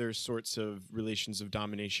sure other sorts of relations of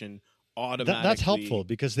domination automatically. That's helpful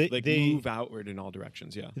because they move outward in all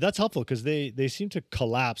directions. Yeah, that's helpful because they seem to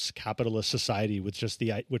collapse capitalist society with just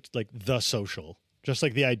the social. Just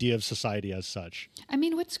like the idea of society as such. I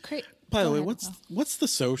mean, what's crazy? By the way, what's the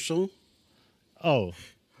social? Oh,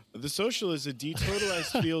 the social is a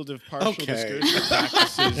detotalized field of partial discursive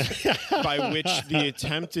practices by which the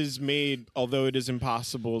attempt is made, although it is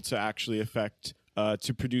impossible to actually affect.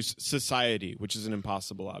 To produce society, which is an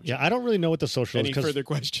impossible object. Yeah, I don't really know what the social is. Any further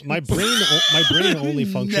questions? My brain only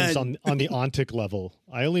functions on the ontic level.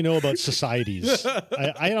 I only know about societies.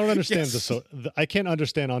 I don't understand I can't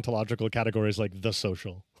understand ontological categories like the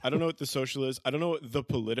social. I don't know what the social is. I don't know what the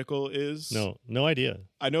political is. No idea.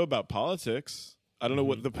 I know about politics. I don't know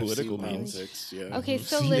what the political means. Politics, yeah. Okay,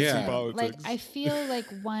 so listen, I feel like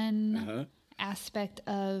one aspect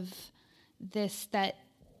of this that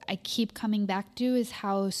I keep coming back to is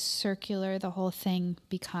how circular the whole thing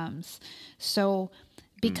becomes. So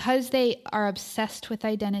because they are obsessed with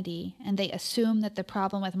identity and they assume that the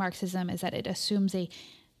problem with Marxism is that it assumes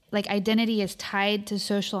identity is tied to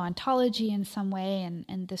social ontology in some way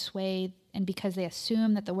and this way, and because they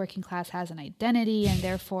assume that the working class has an identity and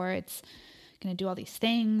therefore it's going to do all these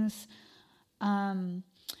things. One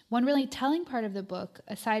really telling part of the book,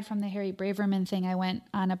 aside from the Harry Braverman thing I went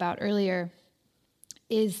on about earlier,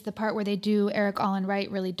 is the part where they do Eric Olin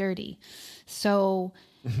Wright really dirty. So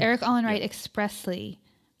Eric Olin Wright expressly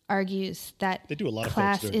argues that they do a lot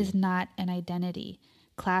class is not an identity.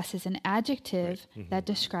 Class is an adjective that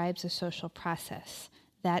describes a social process.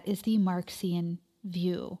 That is the Marxian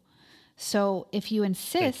view. So if you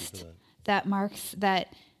insist that Marxism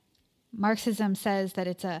says that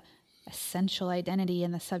it's a essential identity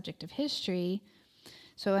in the subject of history,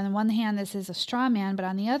 so on the one hand, this is a straw man, but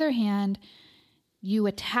on the other hand, you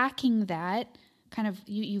attacking that kind of,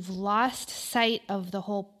 you've lost sight of the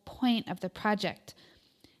whole point of the project.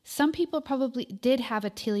 Some people probably did have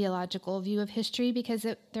a teleological view of history because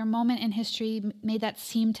their moment in history made that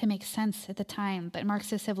seem to make sense at the time. But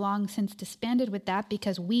Marxists have long since disbanded with that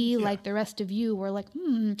because we, like the rest of you, were like,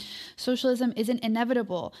 socialism isn't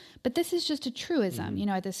inevitable. But this is just a truism,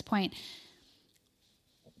 at this point.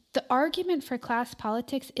 The argument for class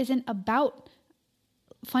politics isn't about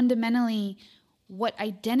fundamentally what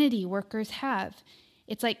identity workers have.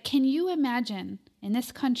 It's can you imagine in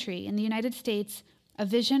this country, in the United States, a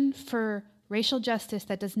vision for racial justice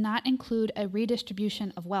that does not include a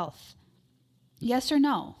redistribution of wealth? Yes or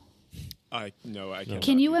no? No, I can't.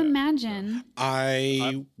 Can you imagine?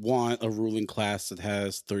 I want a ruling class that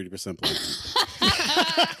has 30% black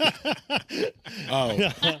people.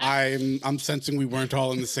 I'm sensing we weren't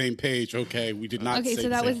all on the same page. Okay, we did not. Okay, say so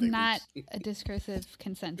that the was same not a discursive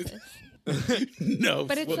consensus. No,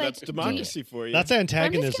 but it's that's democracy for you. That's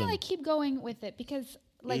antagonism. I'm just gonna keep going with it because,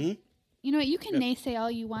 you can naysay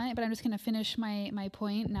all you want, but I'm just gonna finish my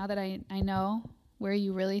point now that I know where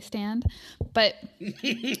you really stand. But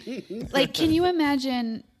can you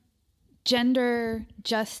imagine gender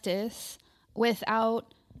justice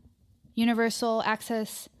without universal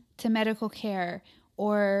access to medical care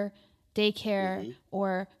or daycare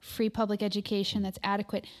or free public education that's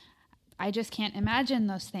adequate? I just can't imagine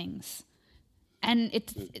those things. And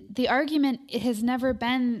the argument has never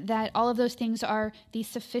been that all of those things are the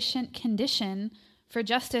sufficient condition for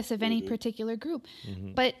justice of any particular group.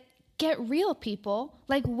 But get real, people.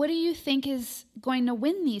 Like, what do you think is going to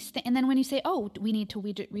win these things? And then when you say, oh, we need to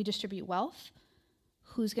redistribute wealth,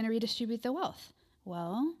 who's going to redistribute the wealth?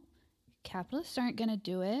 Well, capitalists aren't going to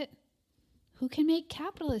do it. Who can make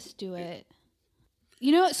capitalists do it?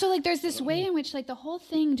 You know, so like there's this way in which like the whole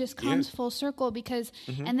thing just comes full circle because,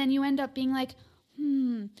 and then you end up being like,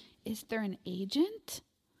 is there an agent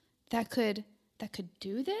that could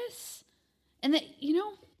do this? And that, you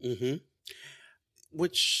know,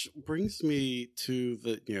 which brings me to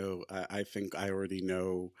the, you know, I think I already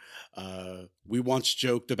know, we once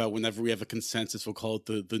joked about whenever we have a consensus, we'll call it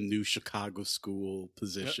the new Chicago school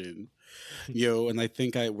position, you know, and I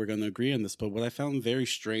think we're going to agree on this. But what I found very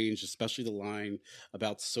strange, especially the line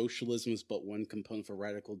about socialism is but one component for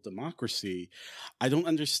radical democracy, I don't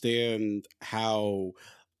understand how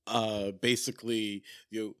basically,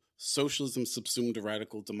 you know, socialism subsumed a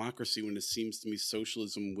radical democracy when it seems to me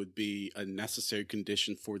socialism would be a necessary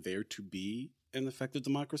condition for there to be an effective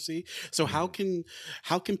democracy. So how can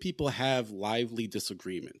people have lively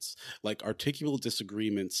disagreements, like articulable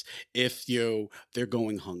disagreements, if, you know, they're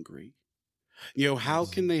going hungry? You know, how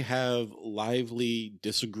can they have lively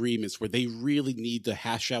disagreements where they really need to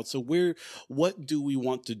hash out? So what do we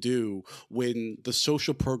want to do when the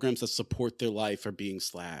social programs that support their life are being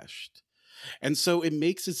slashed? And so it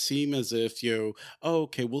makes it seem as if, you know, oh,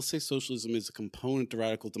 okay, we'll say socialism is a component to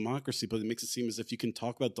radical democracy, but it makes it seem as if you can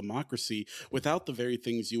talk about democracy without the very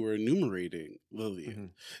things you were enumerating,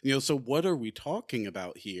 Lillian. You know, so what are we talking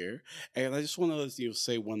about here? And I just want to, you know,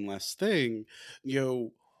 say one last thing. You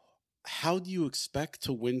know, how do you expect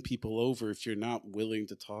to win people over if you're not willing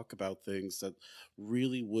to talk about things that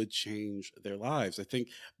really would change their lives? I think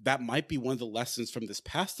that might be one of the lessons from this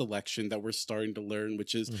past election that we're starting to learn,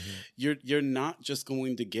 which is you're not just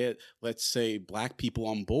going to get, let's say, Black people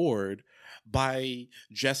on board by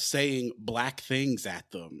just saying Black things at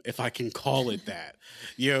them, if I can call it that,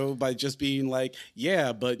 you know, by just being like,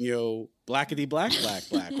 yeah, but, you know, blackity black,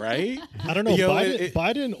 right? I don't know. You know,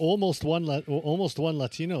 Biden almost won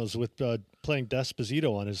Latinos with playing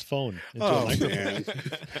Despacito on his phone. Oh man!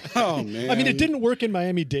 Oh man! I mean, it didn't work in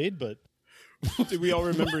Miami-Dade, but did we all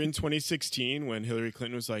remember in 2016 when Hillary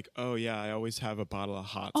Clinton was like, "Oh yeah, I always have a bottle of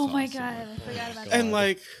hot sauce." Oh my god, I forgot about that. And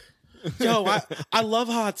like, yo, I love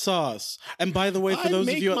hot sauce. And by the way, for those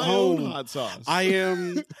of you at home, hot sauce. I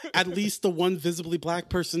am at least the one visibly Black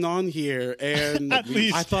person on here, and at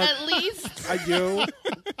least I thought, at least,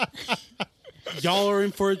 y'all are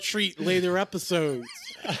in for a treat later episodes.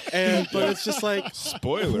 But it's just like,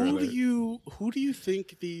 spoiler alert. Who do you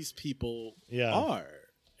think these people are?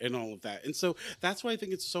 And all of that. And so that's why I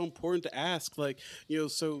think it's so important to ask, like, you know,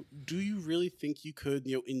 so do you really think you could,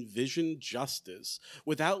 you know, envision justice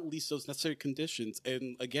without at least those necessary conditions?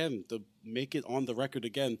 And again, to make it on the record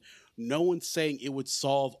again, no one's saying it would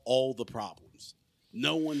solve all the problems.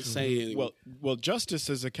 No one's saying... Well, justice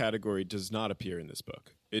as a category does not appear in this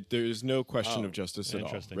book. There's no question of justice at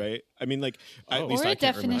all, right? I mean, like, at least or I a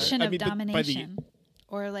can't definition remember. of domination,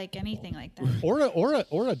 or like anything like that,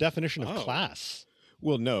 or a definition of class.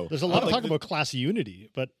 Well, no. There's a lot of talk about class unity,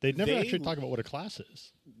 but they never actually talk about what a class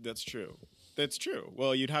is. That's true. That's true.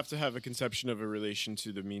 Well, you'd have to have a conception of a relation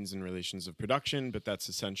to the means and relations of production, but that's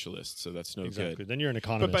essentialist, so that's no good. Then you're an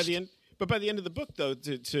economist. But by the end of the book, though,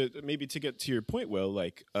 to maybe to get to your point, Will,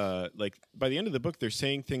 like by the end of the book, they're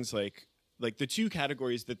saying things like the two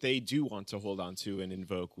categories that they do want to hold on to and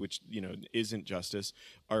invoke, which, you know, isn't justice,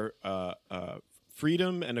 are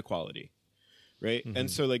freedom and equality. Right. And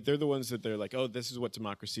so like they're the ones that they're like, oh, this is what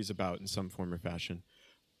democracy is about in some form or fashion.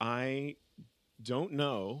 I don't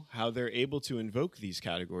know how they're able to invoke these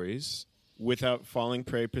categories without falling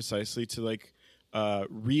prey precisely to like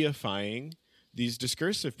reifying these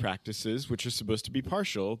discursive practices, which are supposed to be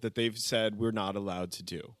partial, that they've said we're not allowed to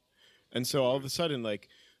do. And so all of a sudden, like,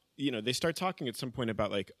 you know, they start talking at some point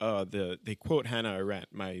about like, they quote Hannah Arendt,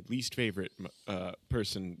 my least favorite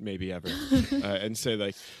person maybe ever, and say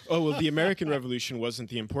like, oh, well, the American Revolution wasn't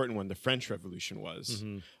the important one, the French Revolution was.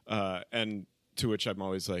 And to which I'm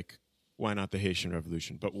always like, why not the Haitian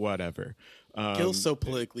Revolution? But whatever. Gil's so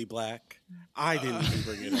politically Black. I didn't even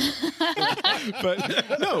bring it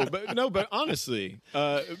up. but honestly,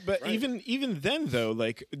 right. even then though,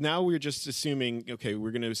 like now we're just assuming, okay,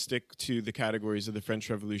 we're going to stick to the categories of the French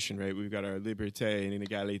Revolution, right? We've got our liberté and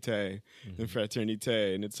inégalité and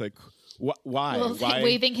fraternité, and it's like, why? Well, why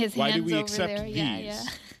waving his hands why do we over accept there? these?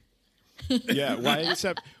 Yeah. Yeah,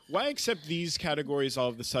 why accept these categories all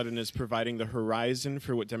of a sudden as providing the horizon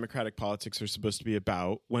for what democratic politics are supposed to be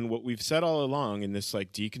about, when what we've said all along in this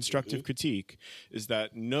like deconstructive critique is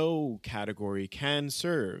that no category can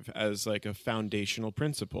serve as like a foundational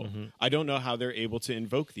principle. I don't know how they're able to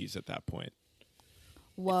invoke these at that point.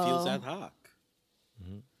 Whoa. It feels ad hoc.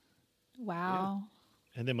 Wow.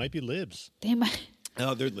 And they might be libs. They might.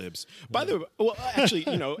 Oh, they're libs. By the way, well, actually,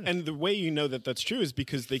 and the way you know that that's true is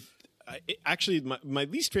because they actually, my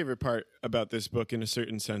least favorite part about this book, in a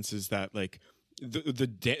certain sense, is that like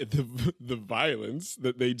the violence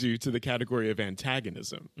that they do to the category of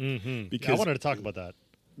antagonism. Because I wanted to talk about that.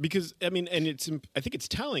 Because I mean, and I think it's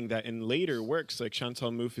telling that in later works, like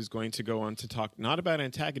Chantal Mouffe is going to go on to talk not about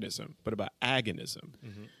antagonism but about agonism,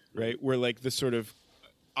 right? Where like the sort of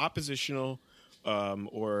oppositional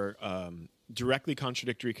or directly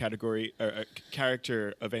contradictory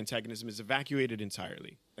character of antagonism is evacuated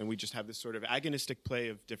entirely, and we just have this sort of agonistic play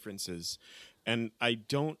of differences. And I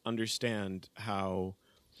don't understand how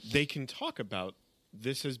they can talk about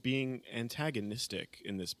this as being antagonistic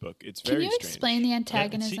in this book. It's very strange. Can you explain the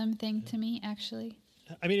antagonism thing to me, actually?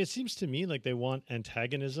 I mean, it seems to me like they want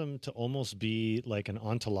antagonism to almost be like an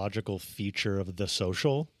ontological feature of the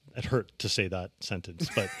social. It hurt to say that sentence,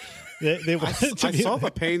 but they want it to I be saw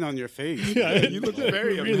the pain on your face. Yeah, you look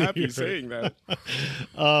very really unhappy hurt. saying that.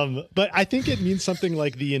 But I think it means something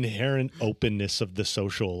like the inherent openness of the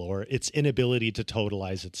social, or its inability to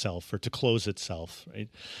totalize itself or to close itself, right?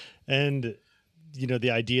 And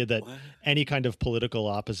the idea that any kind of political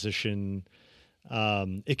opposition,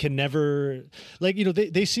 it can never, like,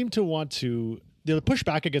 they seem to want to push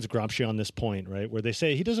back against Gramsci on this point, right? Where they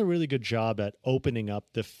say he does a really good job at opening up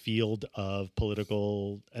the field of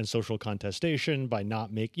political and social contestation by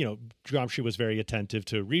not Gramsci was very attentive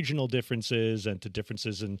to regional differences and to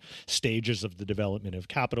differences in stages of the development of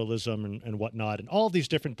capitalism and whatnot, and all these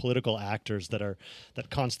different political actors that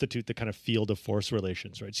constitute the kind of field of force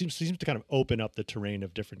relations, right? Seems to kind of open up the terrain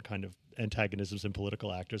of different kind of antagonisms and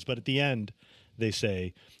political actors. But at the end, they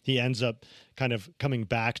say he ends up kind of coming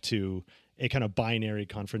back to a kind of binary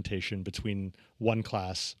confrontation between one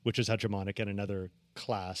class, which is hegemonic, and another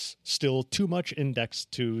class still too much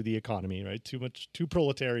indexed to the economy, right? Too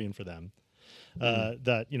proletarian for them.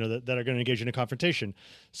 That are going to engage in a confrontation.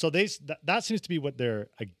 So that seems to be what they're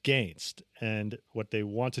against, and what they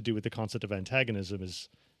want to do with the concept of antagonism is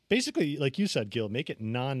basically, like you said, Gil, make it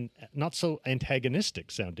not so antagonistic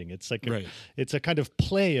sounding. It's like it's a kind of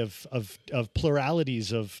play of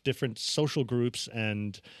pluralities of different social groups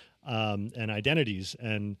and identities,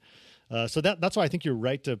 and so that's why I think you're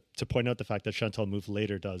right to point out the fact that Chantal Mouffe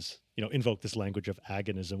later does invoke this language of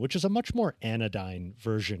agonism, which is a much more anodyne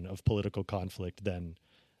version of political conflict than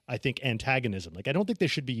I think antagonism. Like, I don't think they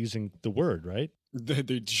should be using the word, right?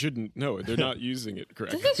 They shouldn't. No, they're not using it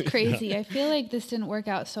correctly. This is crazy. Yeah. I feel like this didn't work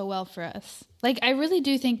out so well for us. Like, I really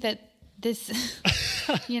do think that this,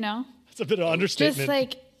 it's a bit of understatement. Just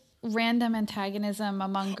like random antagonism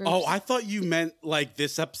among groups. Oh, I thought you meant like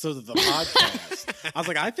this episode of the podcast. I was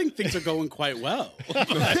like, I think things are going quite well.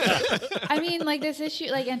 I mean, like this issue,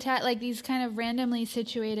 like these kind of randomly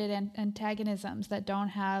situated antagonisms that don't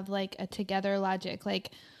have like a together logic.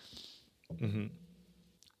 Like,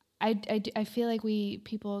 I feel like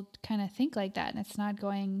people kind of think like that, and it's not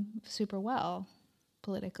going super well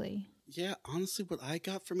politically. Yeah, honestly, what I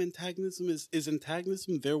got from antagonism is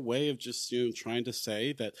antagonism their way of just trying to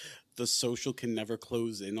say that the social can never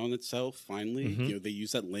close in on itself. Finally, they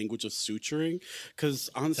use that language of suturing, because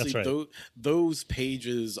honestly, those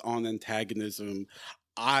pages on antagonism,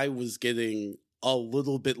 I was getting a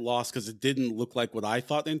little bit lost because it didn't look like what I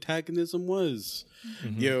thought antagonism was.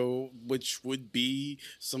 Which would be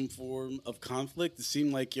some form of conflict. It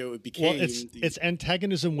seemed like it became. Well, it's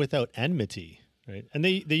antagonism without enmity. Right. And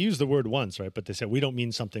they use the word once, right? But they say we don't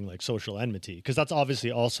mean something like social enmity, because that's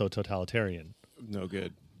obviously also totalitarian. No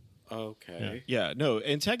good. Okay. Yeah, no.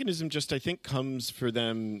 Antagonism just, I think, comes for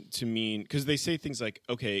them to mean, because they say things like,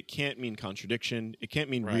 okay, it can't mean contradiction, it can't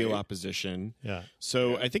mean real opposition. Yeah.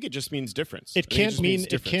 So I think it just means difference. It can't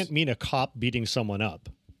mean a cop beating someone up.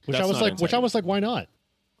 Which I was like, why not?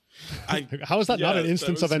 How is that not an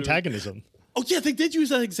instance of antagonism? Oh yeah, they did use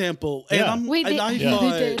that example. And they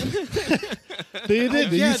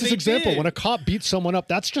did. They used this example. When a cop beats someone up,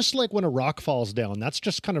 that's just like when a rock falls down. That's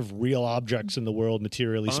just kind of real objects in the world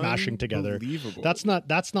materially smashing together. That's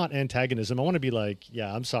not antagonism. I want to be like,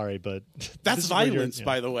 yeah, I'm sorry, but that's violence,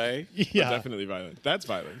 by the way. Yeah, definitely violent. That's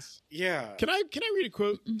violence. Yeah. Can I read a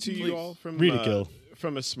quote to you all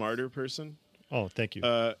from a smarter person? Oh, thank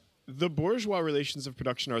you. The bourgeois relations of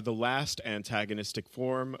production are the last antagonistic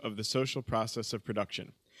form of the social process of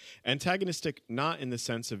production. Antagonistic not in the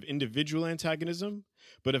sense of individual antagonism,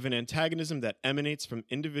 but of an antagonism that emanates from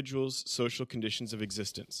individuals' social conditions of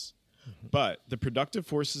existence. But the productive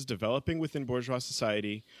forces developing within bourgeois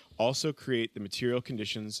society also create the material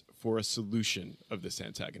conditions for a solution of this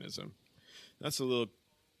antagonism. That's a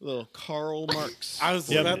little Karl Marx. I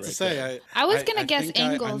was about to say. I was going to guess think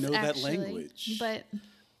Engels, I know actually, that language. but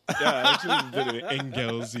Yeah, actually a bit of an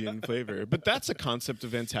Engelsian flavor. But that's a concept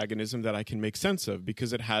of antagonism that I can make sense of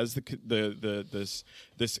because it has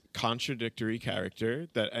this contradictory character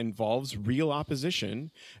that involves real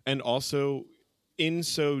opposition and also in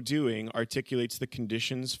so doing articulates the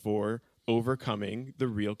conditions for overcoming the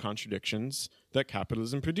real contradictions that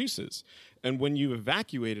capitalism produces. And when you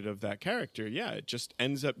evacuate it of that character, it just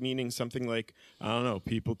ends up meaning something like, I don't know,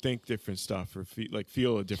 people think different stuff or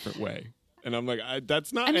feel a different way. And I'm like,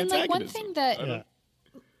 that's not antagonism. Like one thing that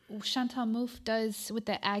Chantal Mouffe does with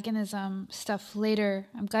the agonism stuff later,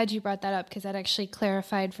 I'm glad you brought that up because that actually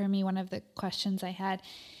clarified for me one of the questions I had.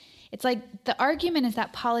 It's like the argument is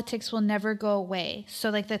that politics will never go away. So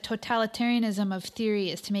like the totalitarianism of theory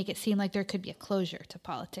is to make it seem like there could be a closure to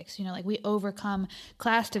politics. Like we overcome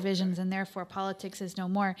class divisions and therefore politics is no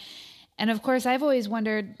more. And of course, I've always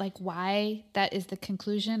wondered like why that is the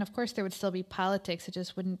conclusion. Of course, there would still be politics. It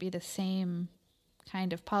just wouldn't be the same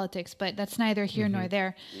kind of politics, but that's neither here nor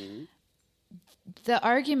there. Mm-hmm. The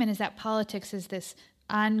argument is that politics is this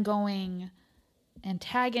ongoing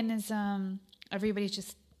antagonism. Everybody's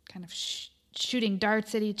just kind of shooting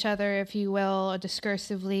darts at each other, if you will,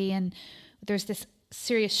 discursively. And there's this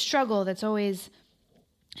serious struggle that's always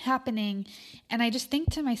happening. And I just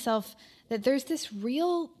think to myself that there's this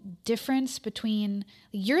real difference between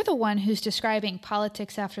you're the one who's describing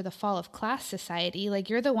politics after the fall of class society. Like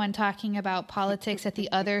you're the one talking about politics at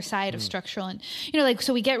the other side of structural. And,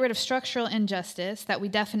 so we get rid of structural injustice that we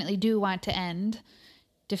definitely do want to end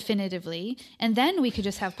definitively. And then we could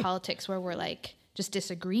just have politics where we're like, just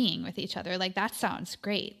disagreeing with each other. Like, that sounds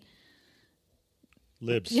great.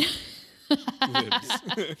 Libs. Libs.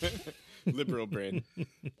 Liberal brain.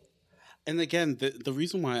 And again, the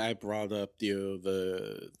reason why I brought up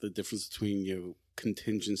the difference between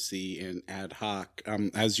contingency and ad hoc,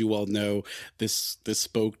 as you all know, this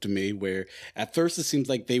spoke to me. Where at first it seems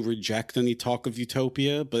like they reject any talk of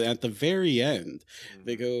utopia, but at the very end,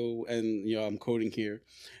 they go and I'm quoting here.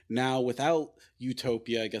 Now, without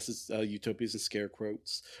utopia, I guess it's utopias in scare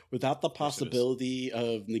quotes, without the possibility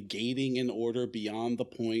of negating an order beyond the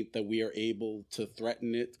point that we are able to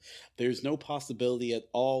threaten it, there's no possibility at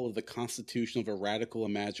all of the constitution of a radical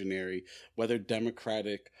imaginary, whether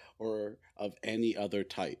democratic or of any other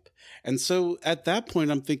type. And so at that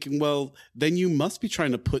point, I'm thinking, well, then you must be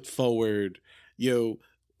trying to put forward,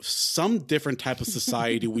 some different type of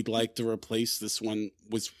society we'd like to replace this one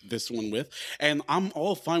with. And I'm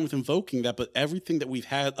all fine with invoking that, but everything that we've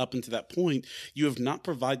had up until that point, you have not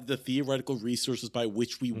provided the theoretical resources by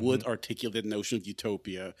which we would articulate the notion of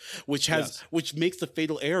utopia, which makes the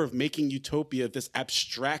fatal error of making utopia this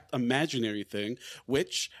abstract imaginary thing,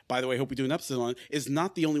 which, by the way, I hope we do an episode on, is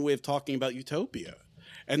not the only way of talking about utopia.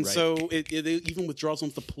 And so it even withdraws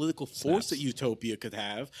on the political force that utopia could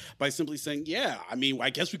have by simply saying, I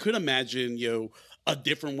guess we could imagine, a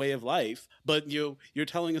different way of life. But, you're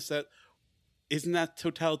telling us that isn't that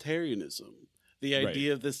totalitarianism? The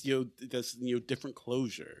idea of this, different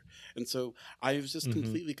closure. And so I was just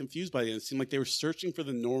completely confused by it. It seemed like they were searching for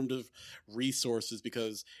the normative resources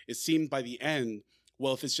because it seemed by the end,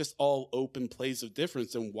 well, if it's just all open plays of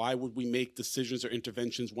difference, then why would we make decisions or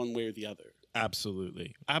interventions one way or the other?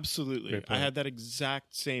 Absolutely. Absolutely. Great I point. had that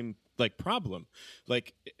exact same problem.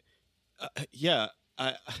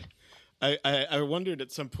 I wondered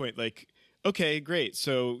at some point, okay, great.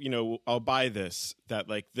 So, I'll buy this, that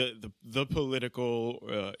the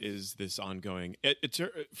political is this ongoing, it's a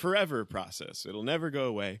forever process. It'll never go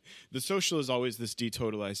away. The social is always this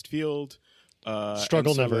detotalized field.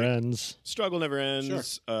 Struggle never ends. Struggle never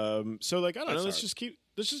ends. Sure. I don't know.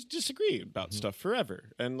 Let's just disagree about stuff forever.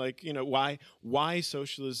 And why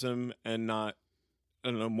socialism and not,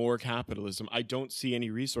 I don't know, more capitalism? I don't see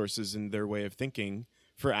any resources in their way of thinking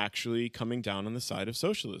for actually coming down on the side of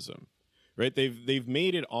socialism. Right? They've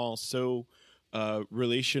made it all so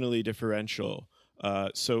relationally differential.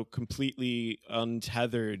 So completely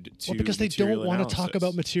untethered to because they don't want to talk analysis.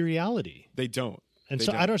 about materiality. They don't. And They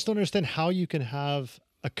so don't. I just don't understand how you can have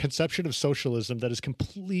a conception of socialism that is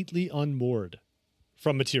completely unmoored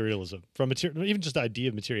from materialism, even just the idea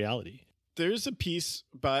of materiality. There's a piece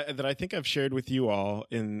that I think I've shared with you all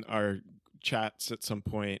in our chats at some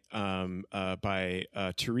point by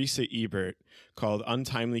Teresa Ebert called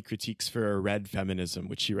Untimely Critiques for a Red Feminism,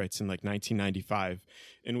 which she writes in like 1995,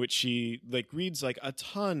 in which she like reads like a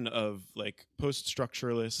ton of like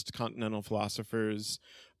post-structuralist continental philosophers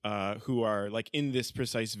who are like in this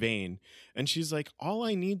precise vein. And she's like, all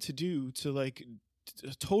I need to do to like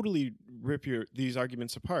totally rip these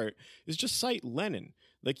arguments apart is just cite Lenin.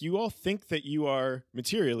 Like, you all think that you are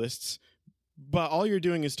materialists, but all you're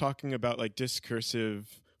doing is talking about like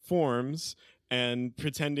discursive forms and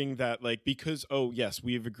pretending that like, because, oh yes,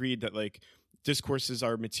 we've agreed that like discourses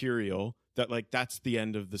are material, that like that's the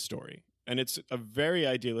end of the story. And it's a very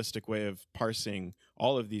idealistic way of parsing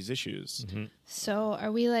all of these issues. Mm-hmm. So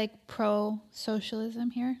are we like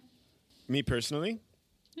pro-socialism here? Me personally?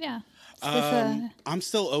 Yeah. I'm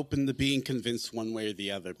still open to being convinced one way or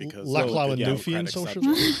the other because Laclauenuffian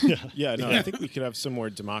socialism. Yeah, no, I think we could have some more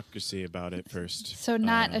democracy about it first. So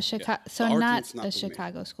not a Chicago. Yeah. So The not argument's not the for me.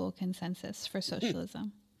 Chicago School consensus for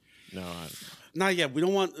socialism. No, not yet. We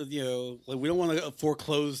don't want we don't want to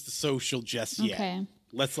foreclose the social just yet. Okay.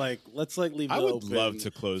 Let's leave it I would open love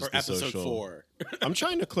to close for the episode social. 4. I'm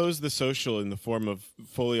trying to close the social in the form of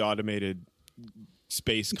fully automated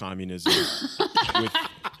space communism. With,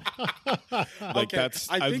 like Okay, that's,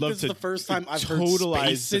 I I'd think love this to is the first time I've heard totalize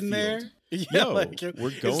space the in there. field. Yeah, No, it's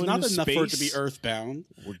we're going not to enough for it to be space. earthbound.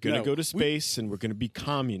 We're going to No, go to space and we're going to be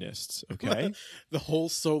communists, okay? The whole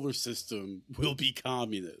solar system will be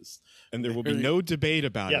communist. And there will be no debate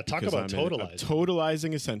about Yeah, it. talk because about I'm a totalizing.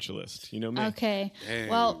 totalizing essentialist. You know me. Okay. Dang,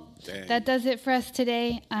 Well, dang. that does it for us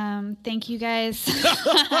today. Thank you guys.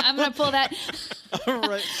 I'm going to pull that. All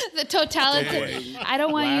right. The totality. Dang. I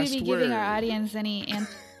don't want you Last to be giving our word. audience any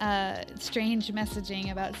strange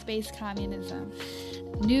messaging about space communism.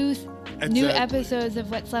 New Exactly. episodes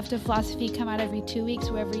of What's Left of Philosophy come out every 2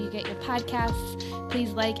 weeks wherever you get your podcasts.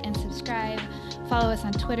 Please like and subscribe. Follow us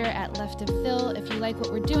on Twitter at Left of Phil. If you like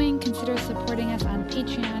what we're doing, consider supporting us on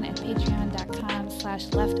Patreon at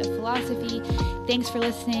patreon.com/leftofphilosophy. Thanks for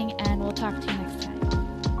listening, and we'll talk to you next time.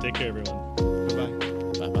 Take care, everyone.